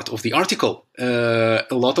be part of the article. A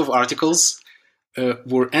lot of articles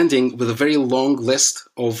were ending with a very long list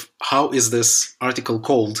of how is this article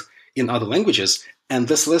called in other languages, and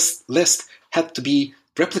this list had to be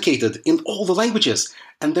replicated in all the languages.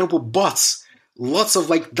 And there were bots, lots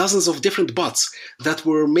of dozens of different bots that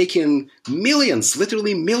were making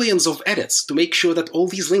literally millions of edits to make sure that all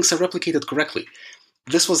these links are replicated correctly.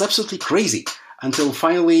 This was absolutely crazy until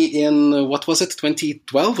finally in,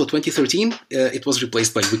 2012 or 2013, it was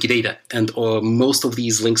replaced by Wikidata, and most of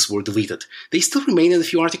these links were deleted. They still remain in a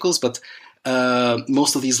few articles, but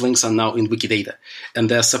most of these links are now in Wikidata, and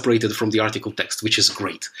they're separated from the article text, which is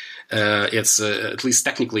great. It's at least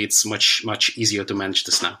technically, it's much, much easier to manage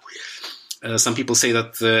this now. Some people say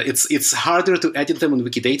that it's harder to edit them in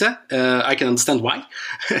Wikidata. I can understand why,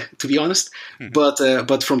 to be honest. Mm-hmm.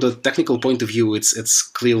 But from the technical point of view, it's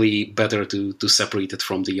clearly better to separate it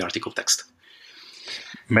from the article text.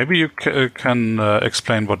 Maybe you can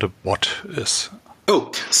explain what a bot is.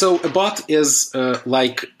 Oh, so a bot is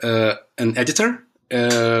like an editor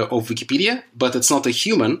of Wikipedia, but it's not a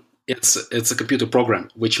human. It's a computer program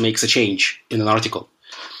which makes a change in an article,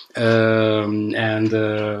 and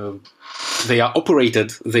they are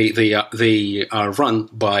operated. They are run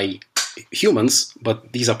by humans,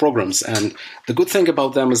 but these are programs. And the good thing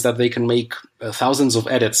about them is that they can make thousands of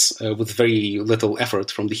edits with very little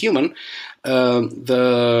effort from the human.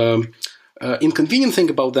 The inconvenient thing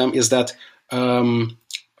about them is that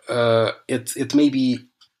it may be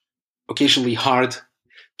occasionally hard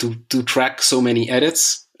to track so many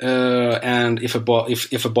edits, and if a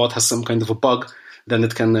bot has some kind of a bug, then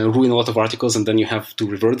it can ruin a lot of articles, and then you have to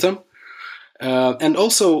revert them. And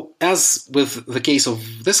also, as with the case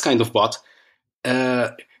of this kind of bot,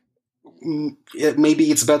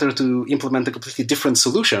 maybe it's better to implement a completely different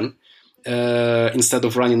solution instead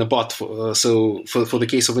of running a bot. So for the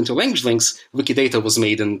case of interlanguage links, Wikidata was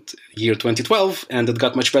made in year 2012, and it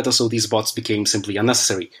got much better, so these bots became simply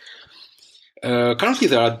unnecessary. Currently,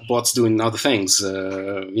 there are bots doing other things,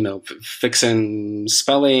 fixing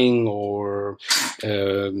spelling or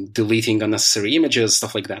deleting unnecessary images,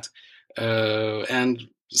 stuff like that. And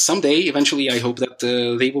someday, eventually, I hope that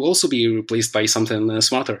they will also be replaced by something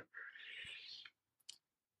smarter.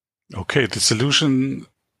 Okay, the solution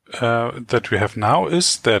that we have now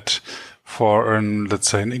is that for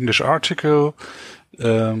let's say an English article,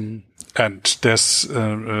 and there's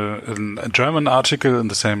a German article in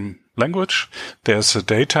the same language, there's a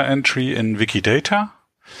data entry in Wikidata,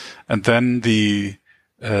 and then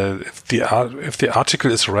if the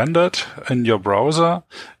article is rendered in your browser,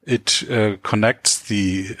 it connects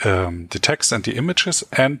the text and the images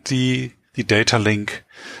and the data link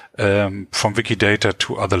from Wikidata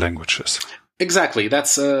to other languages. Exactly.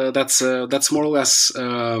 That's more or less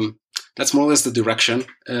the direction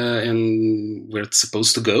in where it's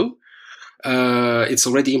supposed to go. It's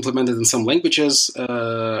already implemented in some languages.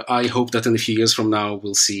 I hope that in a few years from now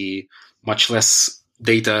we'll see much less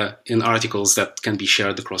data in articles that can be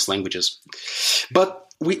shared across languages.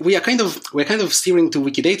 But we're kind of steering to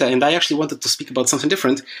Wikidata, and I actually wanted to speak about something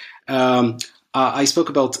different. I spoke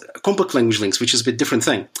about compact language links, which is a bit different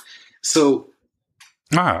thing. So,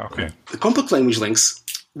 okay. The compact language links,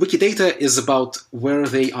 Wikidata is about where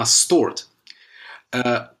they are stored.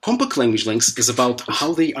 Compact language links is about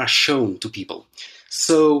how they are shown to people.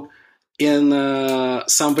 So, in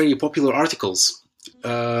some very popular articles,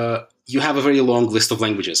 you have a very long list of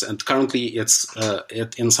languages, and currently it's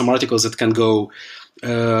in some articles it can go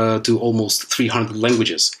to almost 300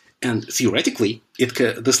 languages. And theoretically,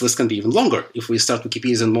 this list can be even longer if we start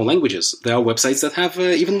Wikipedia in more languages. There are websites that have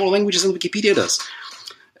even more languages than Wikipedia does.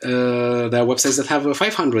 There are websites that have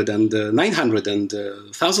 500 and 900 and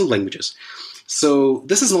 1,000 languages. So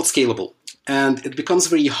this is not scalable, and it becomes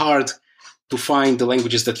very hard to find the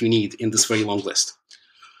languages that you need in this very long list.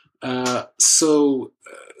 So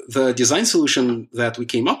the design solution that we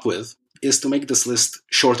came up with is to make this list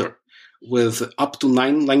shorter, with up to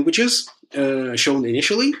 9 languages shown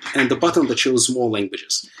initially and the button that shows more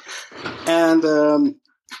languages. And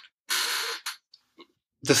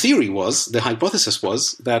the hypothesis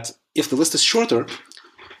was that if the list is shorter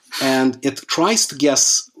and it tries to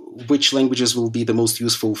guess which languages will be the most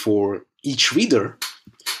useful for each reader,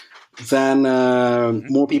 then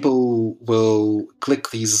more people will click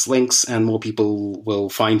these links and more people will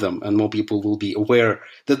find them and more people will be aware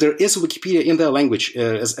that there is Wikipedia in their language.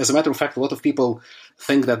 As a matter of fact, a lot of people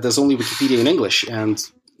think that there's only Wikipedia in English and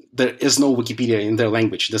there is no Wikipedia in their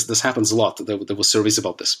language. This happens a lot. There were surveys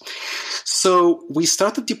about this. So we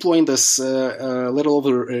started deploying this a little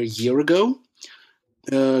over a year ago,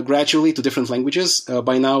 gradually to different languages.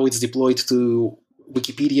 By now it's deployed to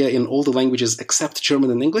Wikipedia in all the languages except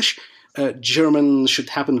German and English. German should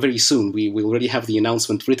happen very soon. We already have the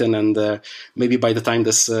announcement written, and maybe by the time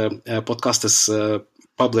this podcast is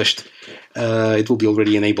published, it will be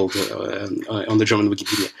already enabled on the German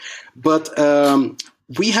Wikipedia. But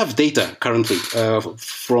we have data currently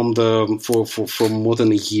from more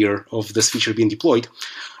than a year of this feature being deployed,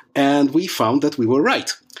 and we found that we were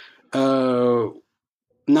right.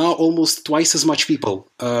 Now almost twice as much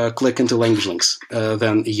people click into language links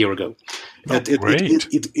than a year ago.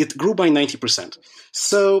 It grew by 90%.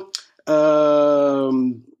 So,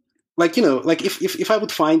 if I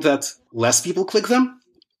would find that less people click them,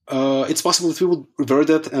 it's possible that we would revert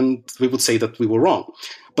it and we would say that we were wrong.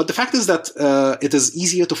 But the fact is that it is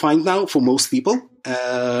easier to find now for most people,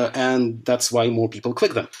 and that's why more people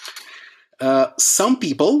click them. Some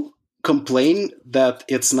people complain that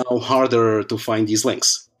it's now harder to find these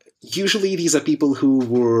links. Usually these are people who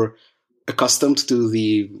were accustomed to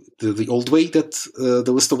the old way that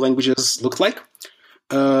the list of languages looked like,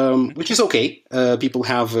 which is okay. People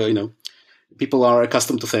have, people are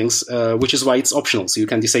accustomed to things, which is why it's optional, so you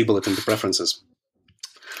can disable it in the preferences.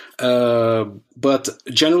 But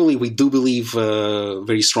generally we do believe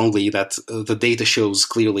very strongly that the data shows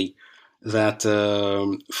clearly that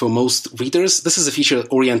for most readers, this is a feature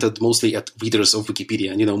oriented mostly at readers of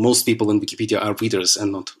Wikipedia. And, most people in Wikipedia are readers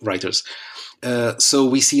and not writers. So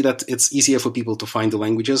we see that it's easier for people to find the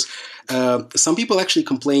languages. Some people actually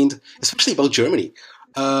complained, especially about Germany,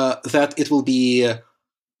 that it will be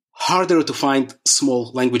harder to find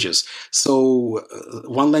small languages. So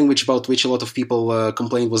one language about which a lot of people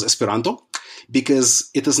complained was Esperanto,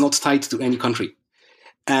 because it is not tied to any country.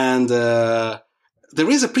 And there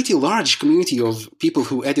is a pretty large community of people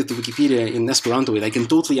who edit the Wikipedia in Esperanto, and I can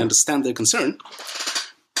totally understand their concern.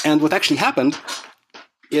 And what actually happened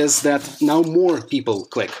is that now more people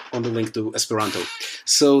click on the link to Esperanto.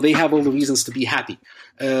 So they have all the reasons to be happy.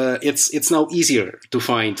 It's now easier to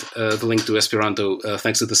find the link to Esperanto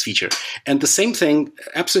thanks to this feature. And the same thing,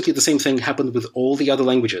 absolutely the same thing happened with all the other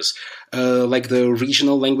languages, like the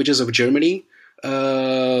regional languages of Germany,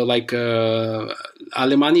 like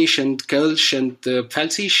Alemannisch and Kölsch and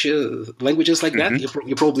Pfälzisch, languages like that.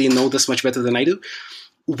 You probably know this much better than I do.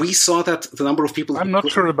 We saw that the number of people... I'm not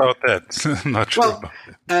sure about that. Not sure about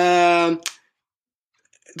that.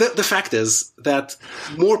 The fact is that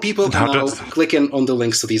more people are now clicking on the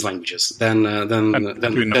links to these languages than a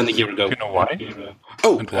year ago. Do you know why?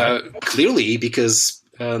 Clearly because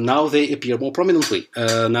now they appear more prominently.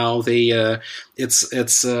 Now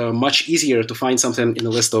it's much easier to find something in a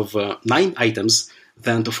list of 9 items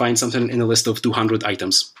than to find something in a list of 200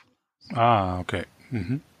 items. Ah, okay.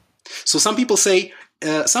 Mm-hmm. So some people say,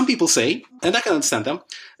 and I can understand them,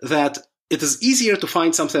 that it is easier to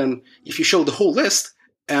find something if you show the whole list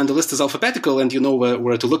and the list is alphabetical and you know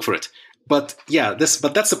where to look for it. But that's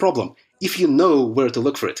the problem. If you know where to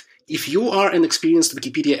look for it, if you are an experienced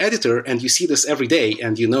Wikipedia editor and you see this every day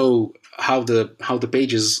and you know how the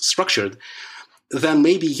page is structured, then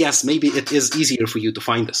maybe it is easier for you to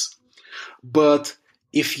find this. But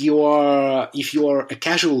if you are a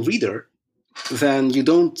casual reader, then you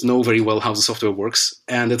don't know very well how the software works,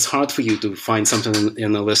 and it's hard for you to find something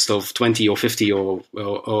in a list of 20 or 50 or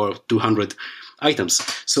 200 items.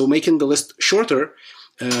 So making the list shorter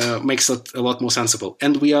makes it a lot more sensible.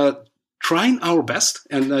 And we are trying our best,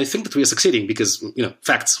 and I think that we are succeeding because,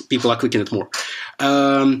 facts, people are clicking it more.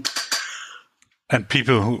 And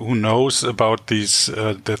people who knows about these,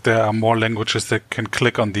 that there are more languages that can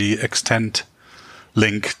click on the extend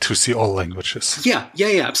link to see all languages. Yeah,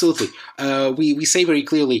 absolutely. We say very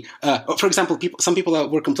clearly, for example, some people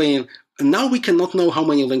were complaining, now we cannot know how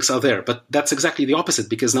many links are there, but that's exactly the opposite,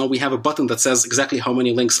 because now we have a button that says exactly how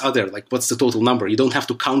many links are there, like what's the total number. You don't have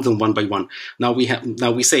to count them one by one. Now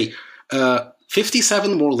we say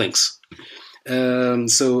 57 more links.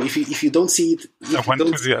 So if you don't see it... I went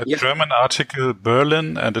to the German article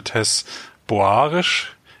Berlin, and it has Boarisch,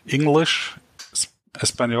 English,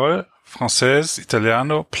 Espanol, Français,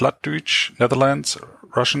 Italiano, Plattdeutsch, Netherlands,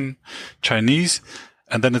 Russian, Chinese,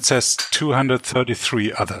 and then it says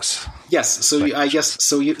 233 others. Yes, so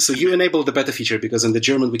you enable the beta feature because in the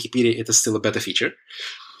German Wikipedia it is still a beta feature.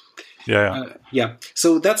 Yeah.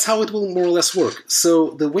 So that's how it will more or less work.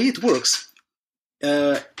 So the way it works,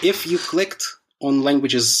 if you clicked on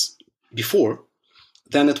languages before,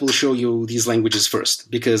 then it will show you these languages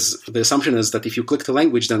first, because the assumption is that if you click the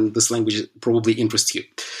language, then this language probably interests you.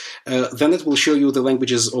 Then it will show you the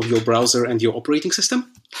languages of your browser and your operating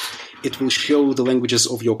system. It will show the languages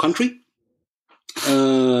of your country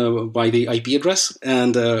by the IP address.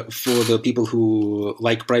 And for the people who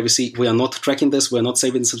like privacy, we are not tracking this. We're not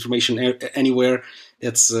saving this information anywhere.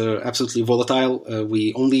 It's absolutely volatile.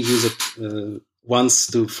 We only use it once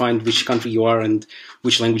to find which country you are and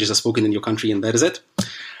which languages are spoken in your country, and that is it.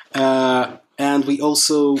 And we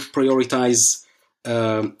also prioritize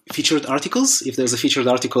featured articles. If there's a featured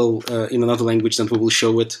article in another language, then we will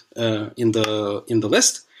show it in the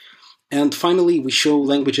list. And finally, we show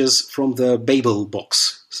languages from the Babel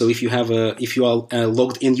box. So if you are a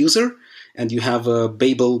logged in user and you have a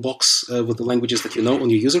Babel box with the languages that you know on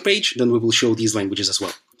your user page, then we will show these languages as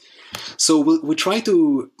well. So we try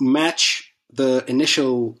to match the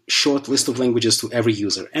initial short list of languages to every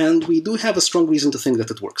user. And we do have a strong reason to think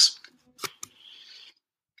that it works.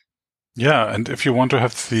 Yeah, and if you want to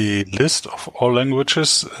have the list of all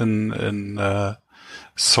languages in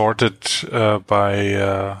sorted by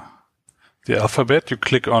the alphabet, you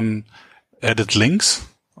click on Edit Links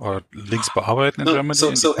or Links bearbeiten in Germany, so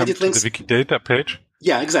and you come edit to links, the Wikidata page.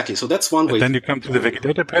 Yeah, exactly. So that's one way. And then you come to the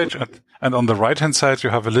Wikidata page, and on the right-hand side, you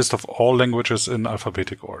have a list of all languages in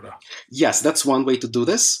alphabetic order. Yes, that's one way to do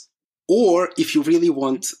this. Or if you really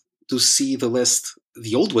want to see the list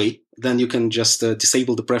the old way, then you can just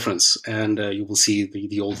disable the preference, and you will see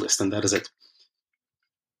the old list, and that is it.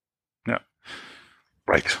 Yeah.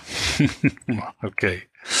 Right. Okay.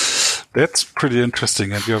 That's pretty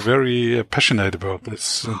interesting, and you're very passionate about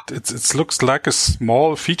this. It looks like a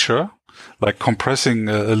small feature, like compressing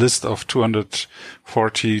a list of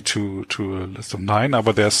 240 to a list of 9,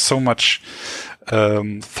 but there's so much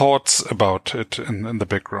thoughts about it in the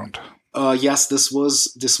background. Yes, this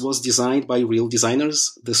was designed by real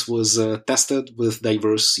designers. This was tested with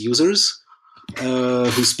diverse users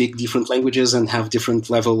who speak different languages and have different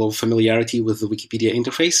level of familiarity with the Wikipedia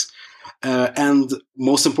interface. And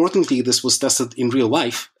most importantly, this was tested in real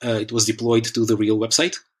life. It was deployed to the real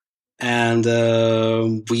website. And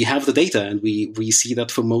we have the data, and we see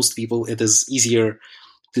that for most people, it is easier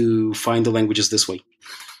to find the languages this way.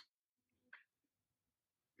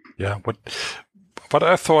 Yeah, what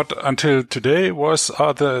I thought until today was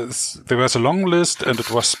there was a long list, and it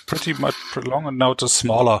was pretty much long, and now it's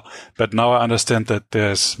smaller. But now I understand that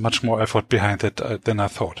there's much more effort behind it than I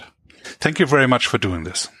thought. Thank you very much for doing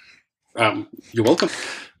this. You're welcome.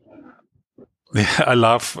 Yeah, I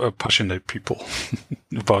love passionate people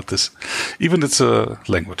about this. Even it's a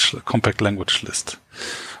compact language list.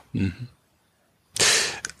 Mm-hmm.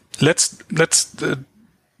 Let's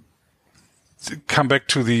come back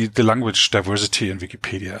to the language diversity in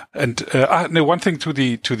Wikipedia. And one thing to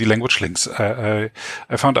the language links. I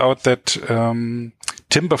found out that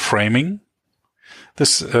timber framing,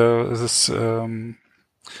 this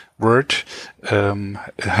word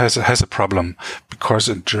has a problem, because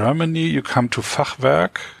in Germany you come to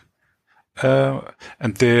Fachwerk,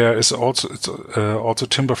 and there is also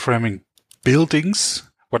timber framing buildings.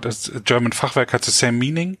 What is German Fachwerk has the same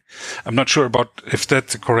meaning. I'm not sure about if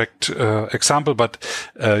that's the correct example, but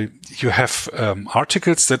you have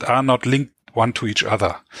articles that are not linked one to each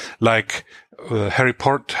other, like Harry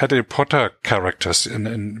Potter characters.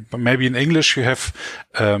 Maybe in English you have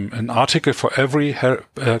an article for every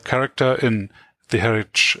character in the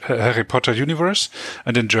Harry Potter universe,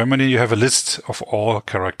 and in Germany you have a list of all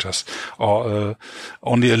characters, or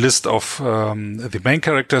only a list of the main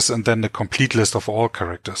characters, and then a complete list of all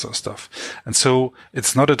characters or stuff. And so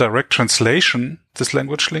it's not a direct translation, this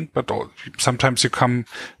language link, but sometimes you come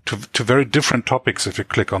to very different topics if you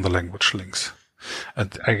click on the language links.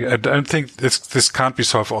 And I don't think this can't be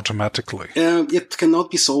solved automatically. It cannot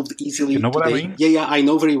be solved easily. You know today. What I mean? Yeah, I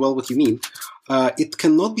know very well what you mean. It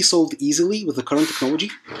cannot be solved easily with the current technology.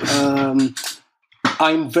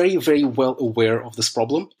 I'm very, very well aware of this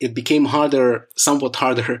problem. It became somewhat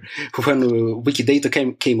harder when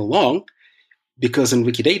Wikidata came along, because in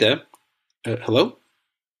Wikidata, hello?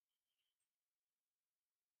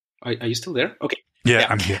 Are you still there? Okay. Yeah,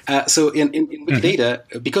 I'm here. So in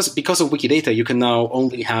Wikidata, because of Wikidata, you can now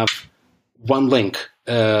only have one link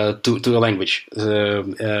to a language,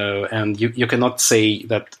 and you cannot say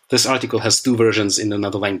that this article has two versions in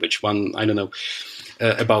another language. One, I don't know,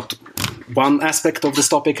 about one aspect of this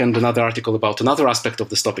topic, and another article about another aspect of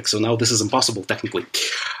this topic. So now this is impossible technically,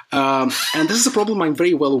 and this is a problem I'm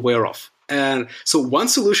very well aware of. And so one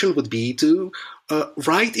solution would be to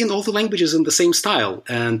write in all the languages in the same style,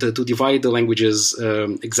 and to divide the languages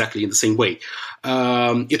exactly in the same way.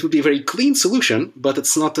 It would be a very clean solution, but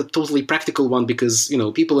it's not a totally practical one because,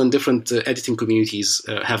 people in different editing communities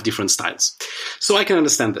have different styles. So I can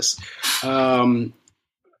understand this.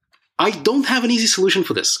 I don't have an easy solution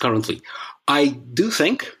for this currently. I do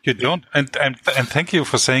think you don't, and thank you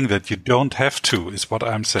for saying that you don't have to, is what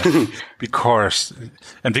I'm saying. Because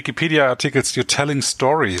in Wikipedia articles you're telling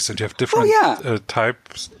stories, and you have different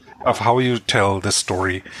types of how you tell the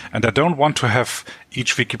story. And I don't want to have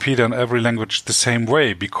each Wikipedia in every language the same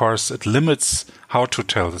way, because it limits how to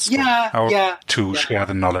tell the story, to share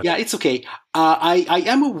the knowledge. Yeah, it's okay. I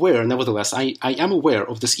am aware, nevertheless, I am aware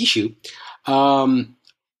of this issue.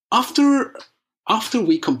 After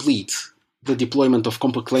we complete the deployment of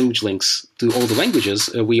compact language links to all the languages,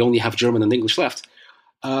 we only have German and English left.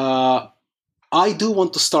 I do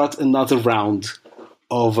want to start another round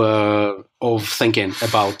of thinking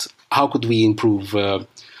about how could we improve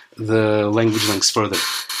the language links further.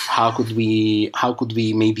 How could we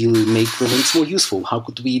maybe make the links more useful? How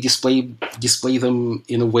could we display them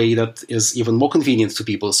in a way that is even more convenient to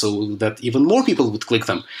people, so that even more people would click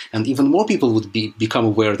them, and even more people would become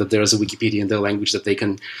aware that there is a Wikipedia in their language that they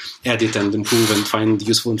can edit and improve and find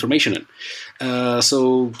useful information in.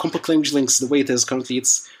 So compact language links, the way it is currently,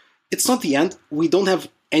 it's not the end. We don't have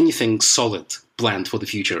anything solid planned for the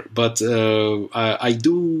future, but I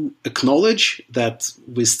do acknowledge that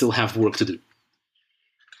we still have work to do.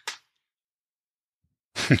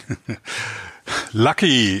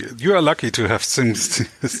 You are lucky to have still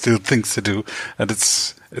things to do, and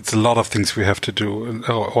it's a lot of things we have to do,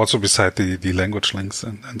 also beside the language links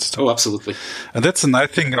and stuff. Oh, absolutely. And that's a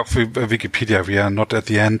nice thing of Wikipedia. We are not at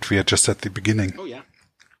the end; we are just at the beginning. Oh yeah.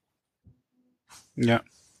 Yeah.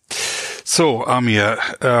 So, Amir,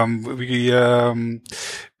 we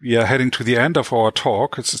are heading to the end of our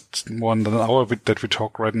talk. It's more than an hour that we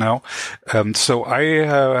talk right now. So I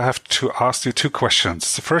have to ask you two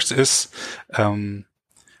questions. The first is,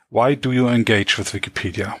 why do you engage with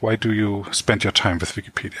Wikipedia? Why do you spend your time with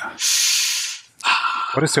Wikipedia?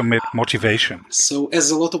 What is your motivation? So, as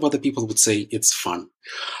a lot of other people would say, it's fun.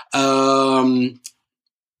 I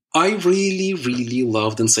really, really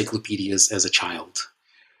loved encyclopedias as a child.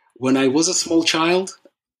 When I was a small child,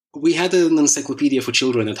 we had an encyclopedia for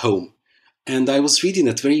children at home, and I was reading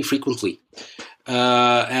it very frequently.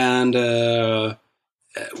 And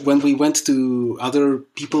when we went to other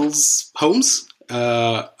people's homes,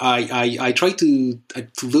 I tried to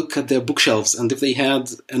look at their bookshelves, and if they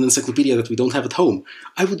had an encyclopedia that we don't have at home,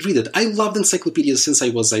 I would read it. I loved encyclopedias since I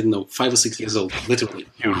was, 5 or 6 years old, literally.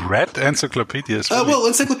 You read encyclopedias? Really? Well,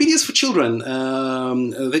 encyclopedias for children,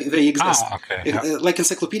 they exist. Okay. Yeah. Like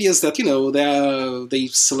encyclopedias that, they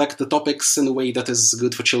select the topics in a way that is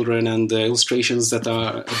good for children, and illustrations that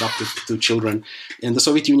are adapted to children. In the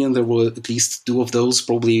Soviet Union, there were at least 2 of those,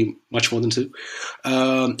 probably much more than 2.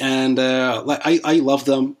 I love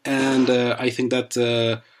them, and I think that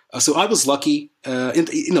so I was lucky. In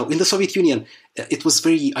the Soviet Union, it was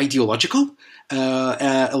very ideological.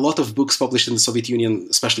 A lot of books published in the Soviet Union,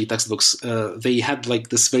 especially textbooks, they had like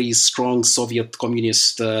this very strong Soviet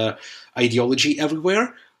communist ideology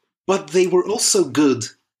everywhere, but they were also good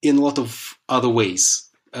in a lot of other ways.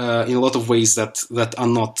 In a lot of ways that are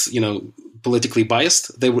not, politically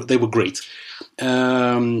biased. They were great,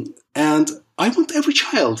 and I want every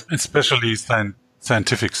child, especially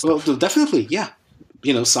scientific stuff. Well, definitely, yeah.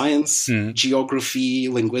 Science, geography,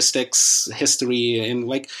 linguistics, history,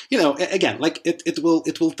 and again, it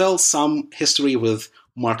will tell some history with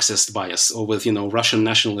Marxist bias or with Russian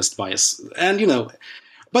nationalist bias, and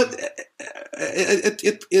but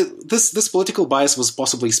this political bias was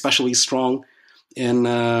possibly especially strong in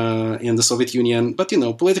the Soviet Union, but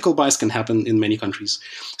political bias can happen in many countries.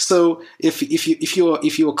 So if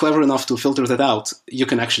you're clever enough to filter that out, you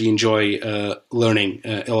can actually enjoy learning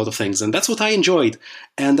a lot of things, and that's what I enjoyed.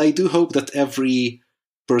 And I do hope that every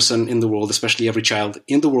person in the world, especially every child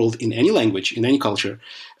in the world, in any language, in any culture,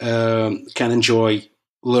 can enjoy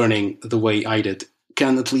learning the way I did.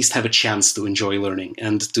 Can at least have a chance to enjoy learning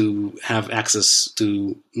and to have access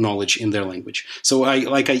to knowledge in their language. So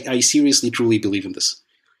I seriously, truly believe in this.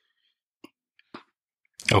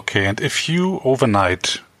 Okay, and if you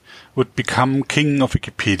overnight would become king of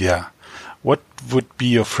Wikipedia, what would be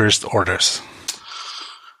your first orders?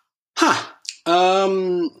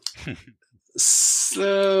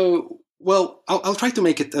 Well, I'll try to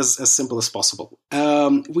make it as simple as possible.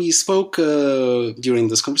 We spoke during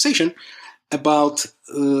this conversation about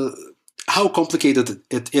how complicated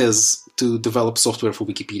it is to develop software for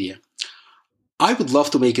Wikipedia. I would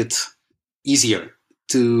love to make it easier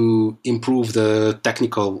to improve the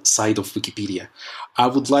technical side of Wikipedia. I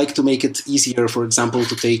would like to make it easier, for example,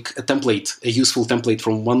 to take a useful template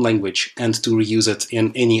from one language and to reuse it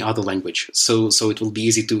in any other language. So it will be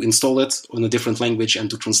easy to install it on a different language and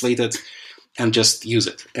to translate it and just use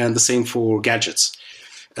it. And the same for gadgets.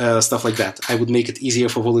 Stuff like that. I would make it easier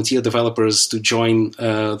for volunteer developers to join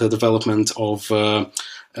the development of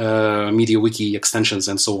MediaWiki extensions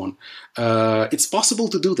and so on. It's possible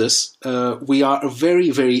to do this. We are a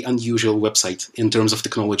very, very unusual website in terms of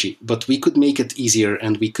technology, but we could make it easier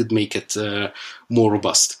and we could make it more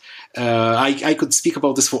robust. I could speak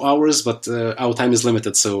about this for hours, but our time is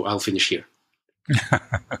limited, so I'll finish here.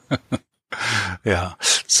 Yeah.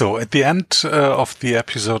 So at the end of the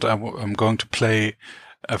episode, I'm going to play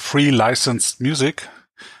a free licensed music,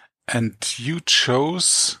 and you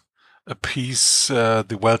chose a piece,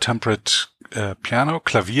 the Well-Tempered Piano,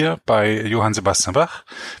 Klavier by Johann Sebastian Bach,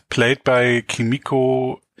 played by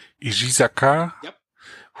Kimiko Ishizaka, Yep.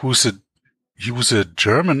 He was a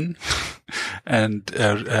German, and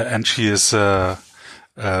she is a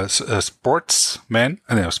sportsman,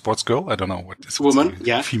 sports girl. I don't know what is woman.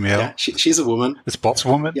 Yeah, female. Yeah, she's a woman. A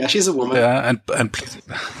sportswoman. Yeah, she's a woman. Yeah, and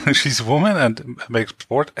she's a woman and makes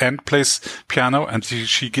sport and plays piano, and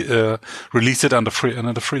she released it under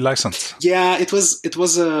free license. Yeah, it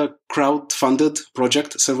was a crowd-funded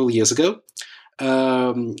project several years ago.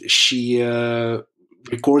 She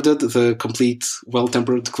recorded the complete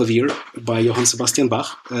Well-Tempered Clavier by Johann Sebastian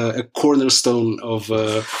Bach, a cornerstone of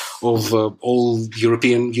all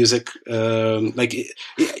European music.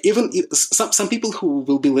 Even some people who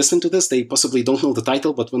will be listening to this, they possibly don't know the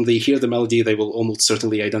title, but when they hear the melody, they will almost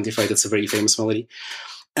certainly identify that's a very famous melody.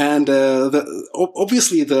 And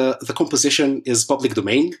obviously the composition is public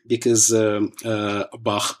domain because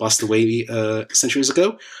Bach passed away centuries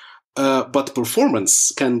ago. But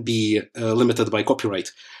performance can be limited by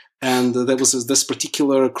copyright. And there was this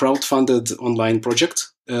particular crowd-funded online project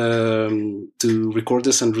to record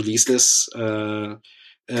this and release this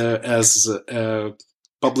as a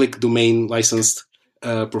public domain licensed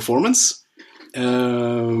performance.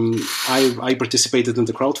 I participated in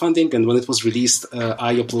the crowdfunding, and when it was released,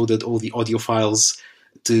 I uploaded all the audio files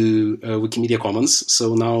to Wikimedia Commons.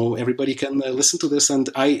 So now everybody can listen to this. And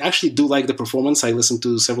I actually do like the performance. I listened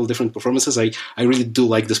to several different performances. I really do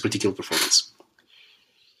like this particular performance.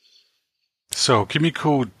 So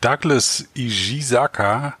Kimiko Douglas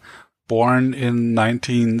Ishizaka, born in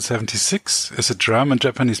 1976, is a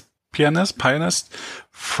German-Japanese pianist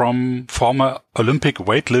from former Olympic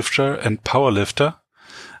weightlifter and powerlifter,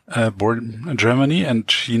 born in Germany,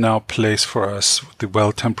 and she now plays for us the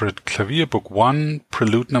Well-Tempered Clavier, Book 1,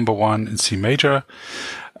 Prelude number 1 in C major,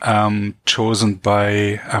 chosen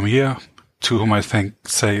by Amir, to whom I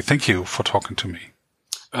say thank you for talking to me.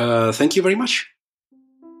 Thank you very much.